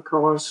paper,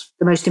 because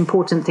the most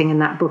important thing in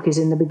that book is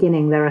in the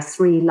beginning, there are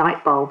 3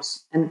 light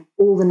bulbs, and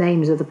all the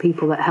names of the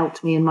people that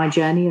helped me in my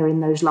journey are in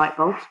those light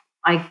bulbs.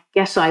 I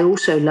guess I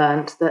also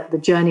learned that the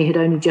journey had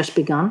only just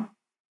begun.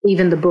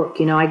 Even the book,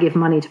 I give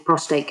money to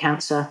prostate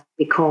cancer,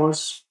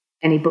 because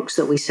any books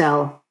that we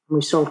sell, and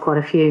we've sold quite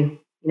a few,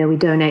 we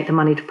donate the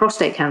money to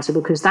prostate cancer,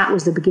 because that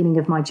was the beginning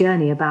of my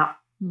journey about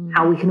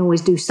how we can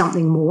always do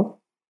something more.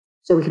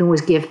 So we can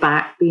always give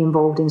back, be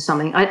involved in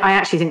something. I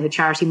actually think the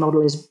charity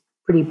model is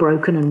pretty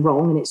broken and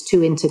wrong, and it's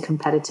too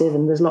intercompetitive,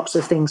 and there's lots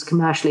of things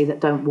commercially that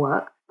don't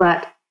work.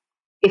 But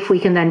if we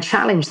can then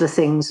challenge the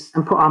things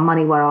and put our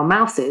money where our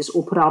mouth is,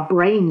 or put our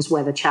brains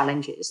where the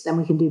challenge is, then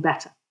we can do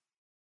better.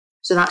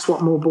 So that's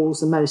what More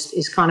Balls the Most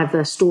is, kind of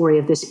the story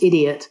of this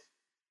idiot,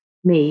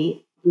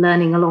 me,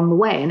 learning along the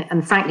way.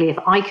 And frankly, if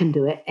I can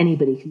do it,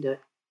 anybody can do it,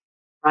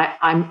 right?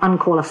 I'm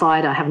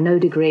unqualified. I have no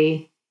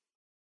degree.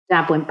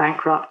 Dad went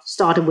bankrupt,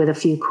 started with a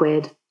few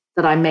quid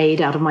that I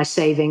made out of my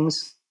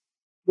savings.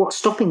 What's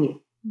stopping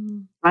you,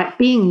 right?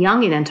 Being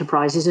young in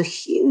enterprise is a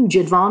huge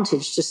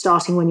advantage to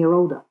starting when you're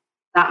older.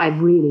 That I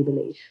really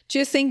believe. Do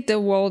you think the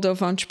world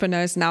of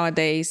entrepreneurs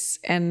nowadays,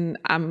 and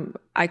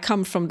I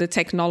come from the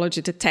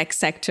technology, the tech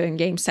sector and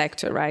game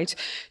sector, right?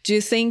 Do you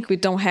think we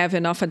don't have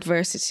enough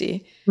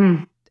adversity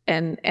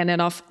and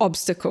enough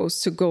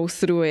obstacles to go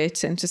through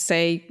it and to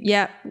say,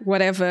 yeah,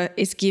 whatever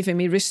is giving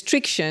me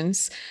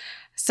restrictions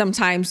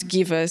sometimes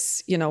give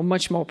us,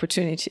 much more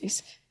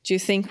opportunities? Do you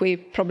think we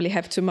probably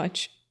have too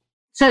much?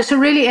 So it's a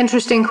really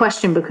interesting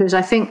question, because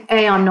I think,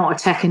 I'm not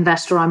a tech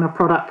investor, I'm a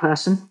product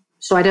person.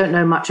 So I don't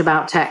know much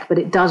about tech, but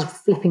it does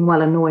flipping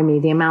well annoy me,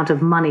 the amount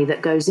of money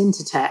that goes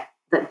into tech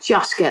that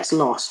just gets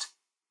lost.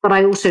 But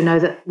I also know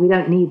that we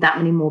don't need that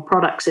many more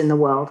products in the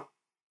world.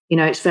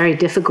 It's very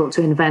difficult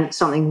to invent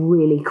something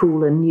really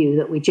cool and new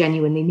that we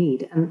genuinely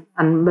need.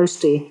 And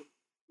mostly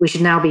we should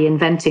now be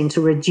inventing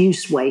to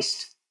reduce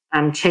waste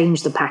and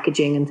change the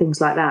packaging and things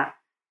like that.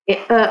 It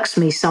irks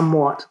me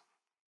somewhat,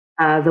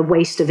 the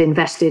waste of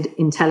invested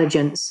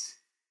intelligence.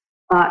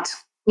 But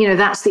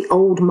that's the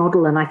old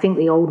model, and I think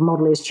the old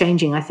model is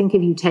changing. I think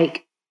if you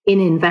take in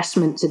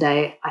investment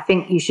today, I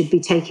think you should be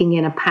taking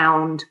in a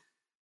pound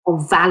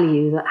of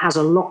value that has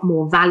a lot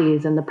more value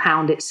than the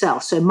pound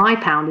itself. So my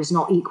pound is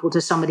not equal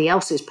to somebody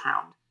else's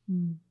pound.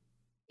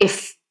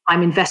 If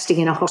I'm investing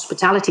in a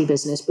hospitality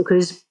business,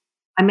 because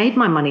I made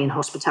my money in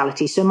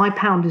hospitality, so my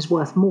pound is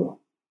worth more,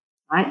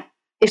 right?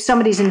 If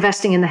somebody's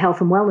investing in the health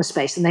and wellness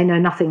space and they know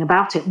nothing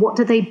about it, what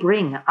do they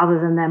bring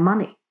other than their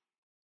money?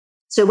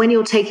 So when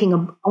you're taking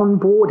an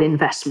on-board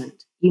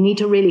investment, you need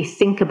to really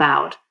think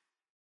about,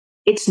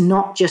 it's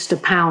not just a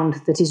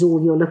pound that is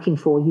all you're looking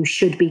for. You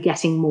should be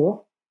getting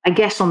more. I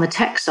guess on the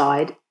tech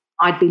side,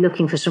 I'd be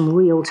looking for some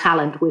real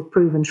talent with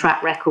proven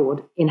track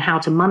record in how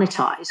to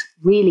monetize,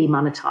 really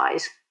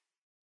monetize,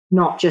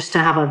 not just to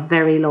have a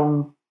very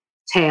long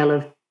tail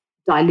of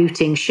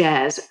diluting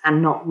shares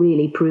and not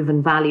really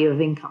proven value of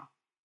income.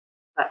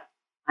 But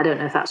I don't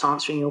know if that's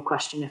answering your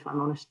question, if I'm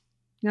honest.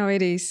 No,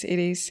 it is. It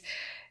is.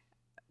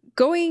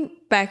 Going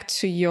back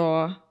to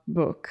your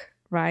book,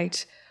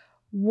 right?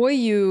 Were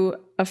you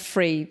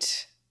afraid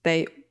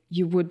that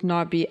you would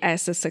not be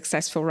as a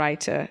successful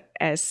writer,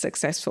 as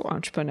successful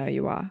entrepreneur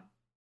you are?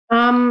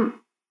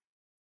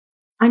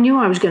 I knew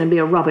I was going to be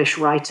a rubbish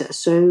writer.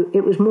 So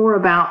it was more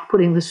about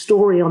putting the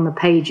story on the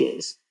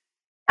pages.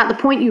 At the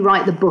point you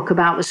write the book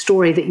about the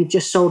story that you've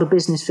just sold a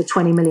business for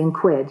 20 million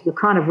quid, you're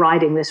kind of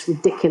riding this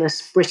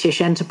ridiculous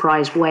British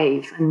enterprise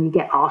wave, and you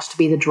get asked to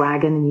be the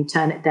dragon and you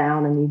turn it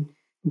down, and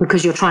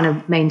because you're trying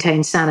to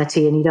maintain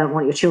sanity and you don't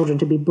want your children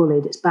to be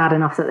bullied. It's bad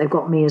enough that they've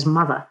got me as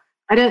mother.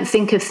 I don't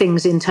think of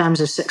things in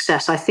terms of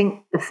success. I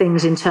think of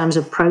things in terms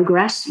of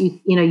progress.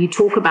 You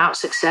talk about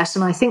success,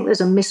 and I think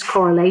there's a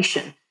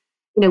miscorrelation.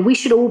 We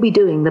should all be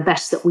doing the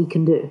best that we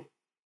can do.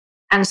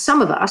 And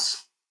some of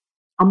us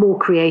are more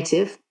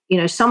creative.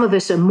 Some of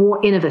us are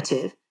more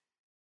innovative,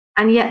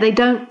 and yet they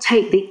don't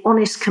take the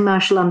honest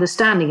commercial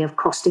understanding of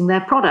costing their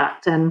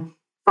product and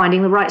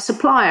finding the right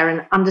supplier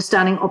and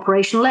understanding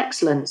operational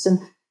excellence. And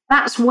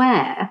that's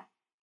where,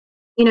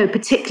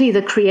 particularly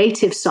the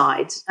creative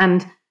sides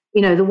and,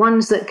 the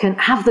ones that can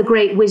have the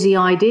great whizzy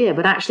idea,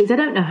 but actually they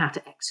don't know how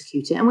to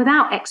execute it. And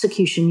without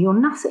execution, you're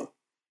nothing.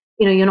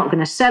 You're not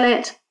going to sell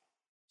it.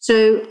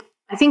 So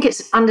I think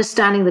it's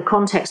understanding the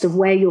context of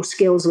where your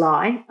skills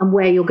lie and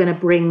where you're going to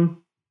bring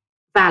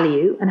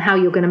value and how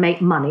you're going to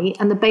make money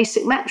and the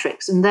basic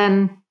metrics. And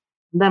then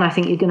I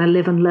think you're going to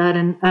live and learn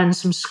and earn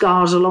some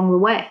scars along the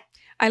way.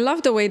 I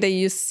love the way that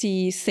you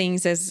see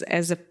things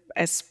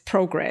as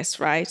progress,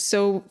 right?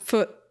 So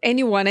for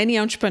anyone, any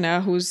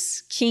entrepreneur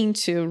who's keen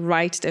to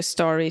write their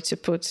story, to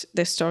put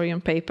their story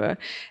on paper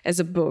as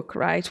a book,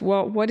 right?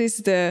 What is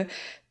the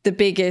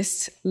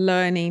biggest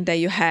learning that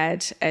you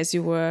had as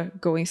you were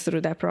going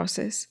through that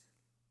process?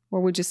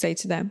 What would you say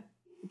to them?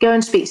 Go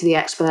and speak to the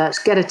experts,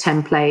 get a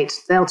template.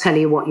 They'll tell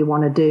you what you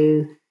want to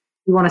do.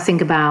 You want to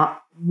think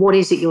about what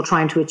is it you're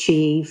trying to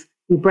achieve.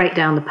 You break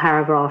down the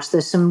paragraphs.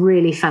 There's some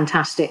really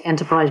fantastic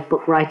enterprise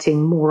book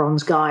writing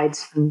morons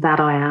guides, and that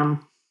I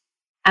am.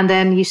 And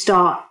then you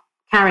start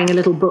carrying a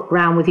little book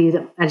around with you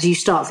that as you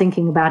start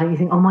thinking about it, you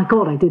think, oh my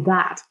God, I did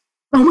that.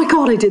 Oh my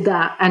God, I did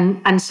that.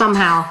 And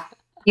somehow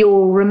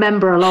you'll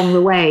remember along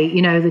the way,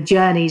 the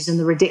journeys and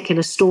the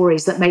ridiculous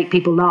stories that make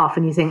people laugh.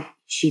 And you think,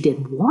 she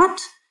did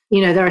what?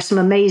 There are some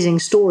amazing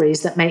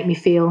stories that make me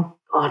feel,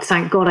 God,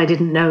 thank God I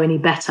didn't know any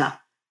better.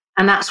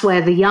 And that's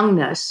where the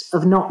youngness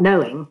of not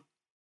knowing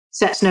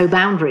sets no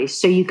boundaries.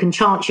 So you can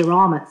chance your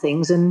arm at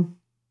things and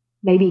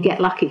maybe get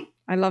lucky.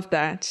 I love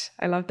that.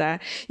 I love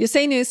that. You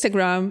say on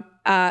Instagram,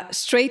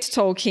 straight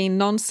talking,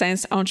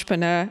 nonsense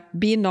entrepreneur,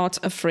 be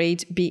not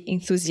afraid, be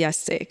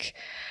enthusiastic.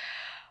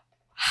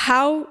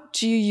 How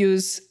do you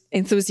use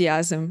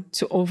enthusiasm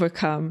to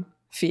overcome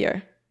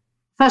fear?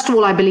 First of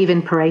all, I believe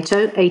in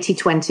Pareto,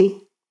 80-20.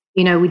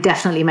 We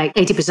definitely make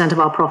 80% of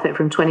our profit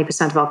from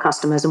 20% of our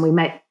customers, and we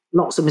make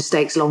lots of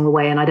mistakes along the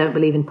way, and I don't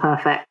believe in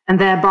perfect. And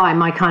thereby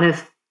my kind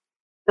of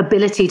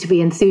ability to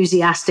be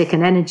enthusiastic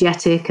and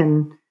energetic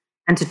and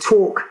to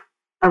talk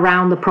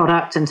around the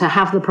product and to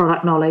have the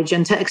product knowledge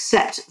and to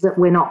accept that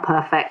we're not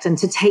perfect and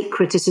to take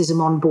criticism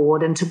on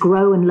board and to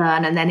grow and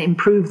learn and then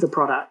improve the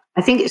product.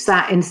 I think it's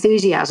that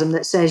enthusiasm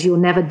that says you're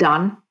never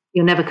done,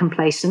 you're never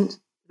complacent.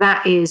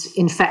 That is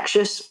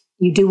infectious.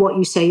 You do what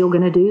you say you're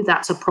going to do.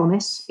 That's a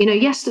promise.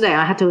 Yesterday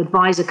I had to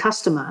advise a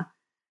customer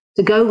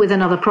to go with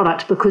another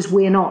product because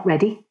we're not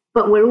ready,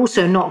 but we're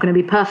also not going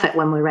to be perfect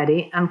when we're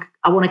ready. And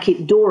I want to keep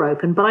the door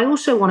open, but I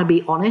also want to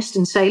be honest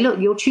and say, look,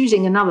 you're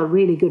choosing another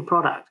really good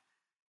product.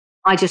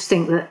 I just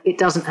think that it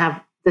doesn't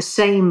have the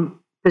same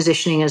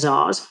positioning as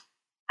ours,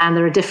 and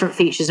there are different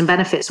features and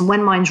benefits. And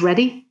when mine's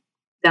ready,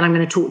 then I'm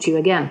going to talk to you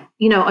again.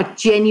 A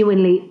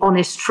genuinely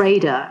honest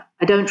trader,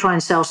 I don't try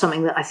and sell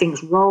something that I think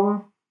is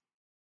wrong.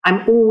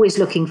 I'm always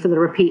looking for the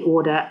repeat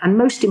order. And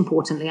most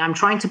importantly, I'm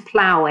trying to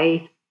plow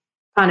a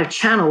kind of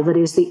channel that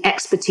is the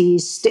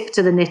expertise, stick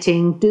to the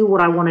knitting, do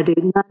what I want to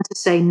do, learn to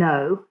say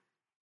no.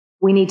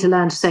 We need to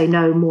learn to say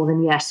no more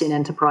than yes in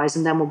enterprise,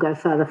 and then we'll go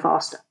further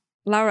faster.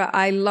 Laura,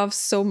 I love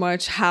so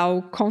much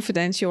how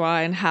confident you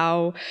are and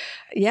how,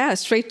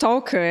 straight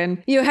talker.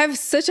 And you have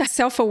such a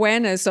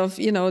self-awareness of,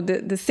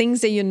 the things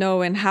that you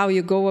know and how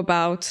you go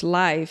about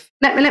life.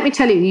 Let me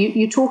tell you,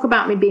 you talk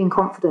about me being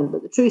confident,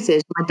 but the truth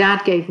is my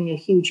dad gave me a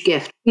huge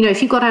gift.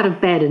 If you got out of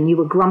bed and you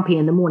were grumpy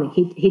in the morning,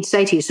 he'd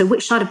say to you, so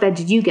which side of bed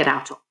did you get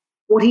out of?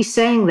 What he's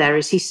saying there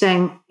is he's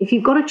saying, if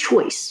you've got a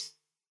choice,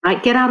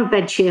 right, get out of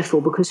bed cheerful,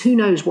 because who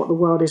knows what the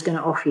world is going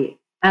to offer you.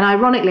 And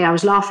ironically, I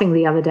was laughing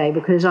the other day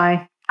because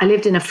I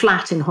lived in a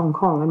flat in Hong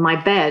Kong and my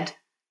bed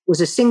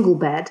was a single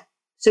bed.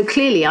 So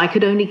clearly I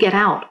could only get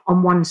out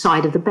on one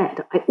side of the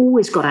bed. I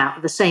always got out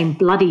of the same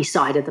bloody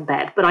side of the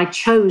bed, but I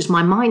chose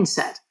my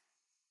mindset.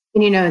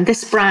 And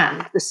this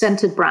brand, the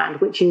Centered brand,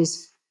 which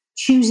is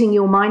choosing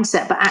your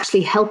mindset, but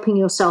actually helping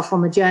yourself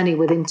on the journey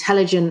with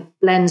intelligent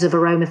blends of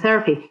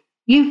aromatherapy.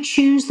 You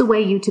choose the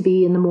way you to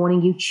be in the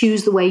morning. You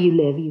choose the way you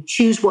live. You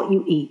choose what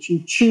you eat.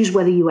 You choose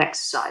whether you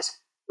exercise.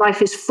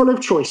 Life is full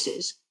of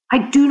choices.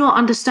 I do not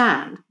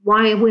understand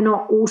why we're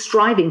not all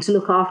striving to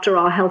look after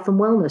our health and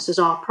wellness as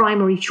our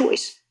primary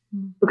choice,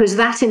 because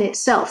that in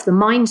itself, the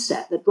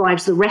mindset that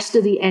drives the rest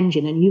of the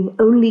engine, and you've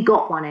only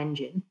got one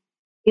engine,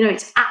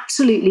 it's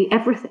absolutely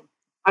everything.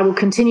 I will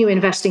continue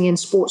investing in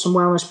sports and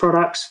wellness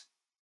products.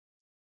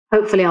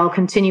 Hopefully I'll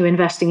continue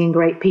investing in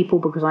great people,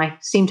 because I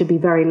seem to be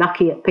very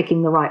lucky at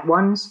picking the right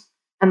ones.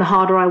 And the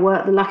harder I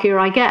work, the luckier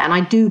I get. And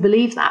I do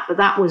believe that. But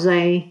that was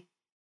I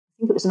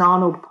think it was an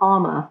Arnold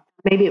Palmer.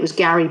 Maybe it was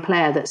Gary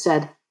Player that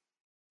said,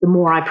 the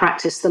more I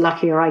practice, the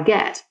luckier I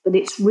get. But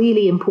it's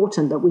really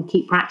important that we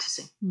keep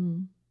practicing.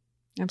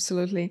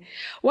 Absolutely.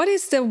 What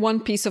is the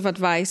one piece of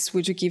advice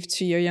would you give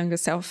to your younger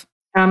self?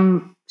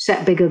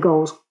 Set bigger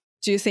goals.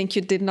 Do you think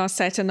you did not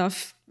set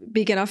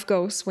big enough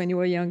goals when you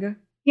were younger?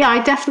 Yeah,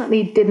 I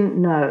definitely didn't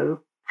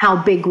know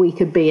how big we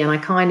could be. And I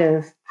kind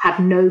of had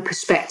no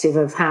perspective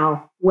of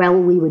how well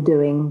we were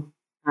doing.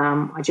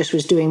 I just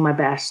was doing my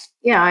best.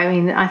 Yeah,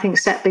 I think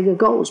set bigger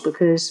goals,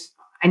 because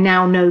I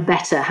now know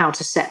better how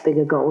to set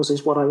bigger goals,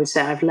 is what I would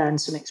say. I've learned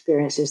some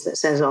experiences that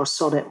says, oh,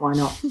 sod it, why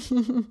not?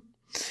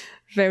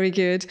 Very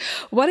good.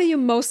 What are you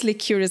mostly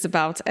curious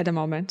about at the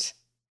moment?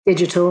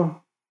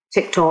 Digital,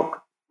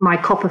 TikTok, my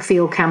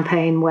Copperfield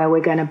campaign, where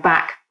we're going to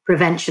back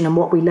prevention, and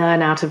what we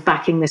learn out of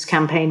backing this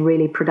campaign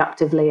really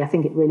productively. I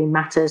think it really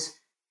matters.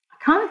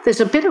 There's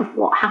a bit of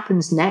what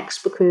happens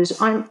next, because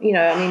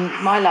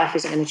my life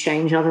isn't going to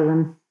change other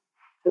than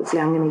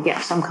hopefully I'm going to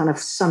get some kind of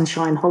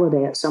sunshine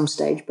holiday at some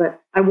stage. But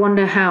I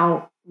wonder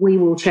how we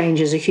will change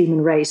as a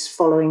human race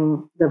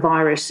following the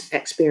virus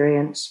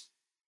experience,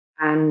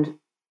 and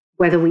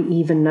whether we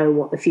even know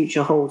what the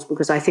future holds,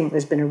 because I think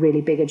there's been a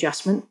really big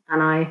adjustment.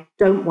 And I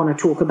don't want to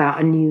talk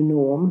about a new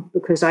norm,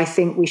 because I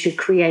think we should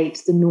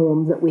create the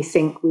norm that we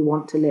think we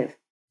want to live.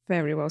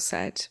 Very well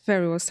said.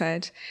 Very well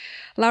said.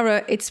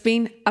 Laura, it's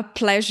been a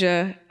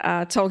pleasure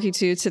talking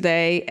to you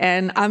today.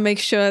 And I'll make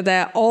sure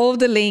that all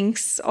the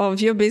links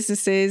of your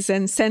businesses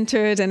and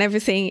Centered and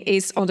everything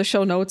is on the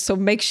show notes. So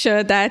make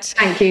sure that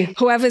Thank you.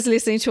 Whoever's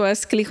listening to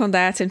us, click on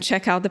that and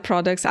check out the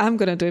products. I'm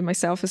going to do it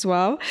myself as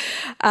well.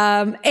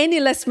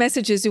 Any last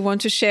messages you want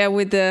to share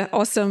with the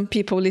awesome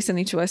people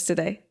listening to us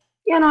today?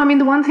 Yeah, no,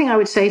 the one thing I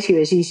would say to you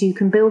is you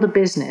can build a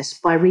business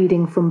by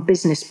reading from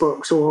business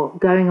books or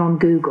going on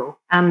Google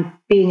and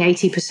being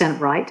 80%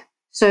 right.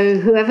 So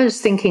whoever's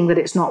thinking that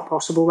it's not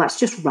possible, that's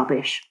just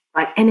rubbish.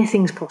 Right?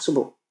 Anything's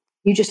possible.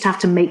 You just have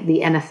to make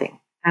the anything.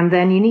 And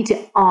then you need to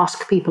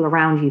ask people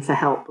around you for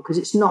help, because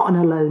it's not an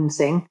alone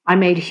thing. I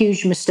made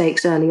huge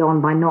mistakes early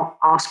on by not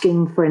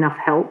asking for enough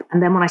help.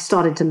 And then when I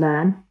started to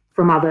learn,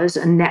 from others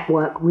and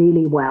network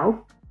really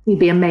well, you'd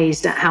be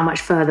amazed at how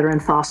much further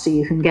and faster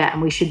you can get.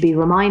 And we should be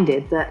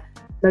reminded that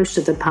most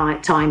of the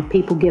time,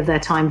 people give their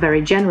time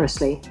very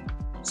generously.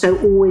 So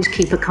always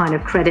keep a kind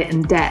of credit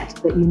and debt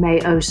that you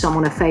may owe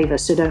someone a favor.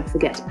 So don't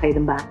forget to pay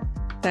them back.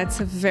 That's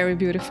a very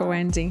beautiful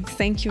ending.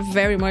 Thank you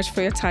very much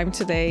for your time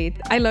today.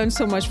 I learned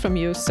so much from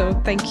you, so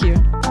thank you.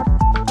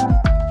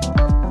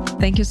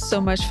 Thank you so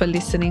much for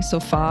listening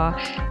so far.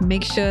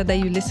 Make sure that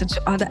you listen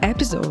to other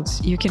episodes.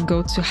 You can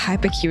go to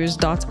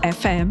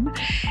hypercurious.fm.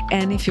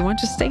 And if you want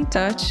to stay in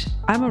touch,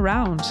 I'm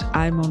around.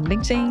 I'm on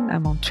LinkedIn,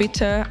 I'm on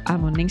Twitter,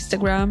 I'm on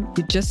Instagram.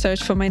 You just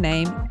search for my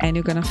name and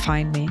you're going to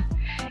find me.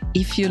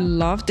 If you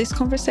love this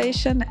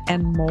conversation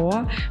and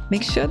more,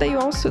 make sure that you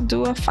also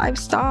do a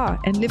 5-star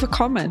and leave a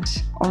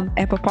comment on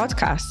Apple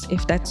Podcasts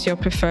if that's your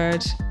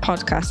preferred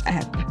podcast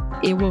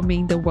app. It will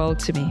mean the world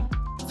to me.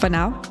 For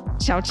now,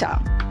 ciao,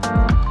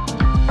 ciao.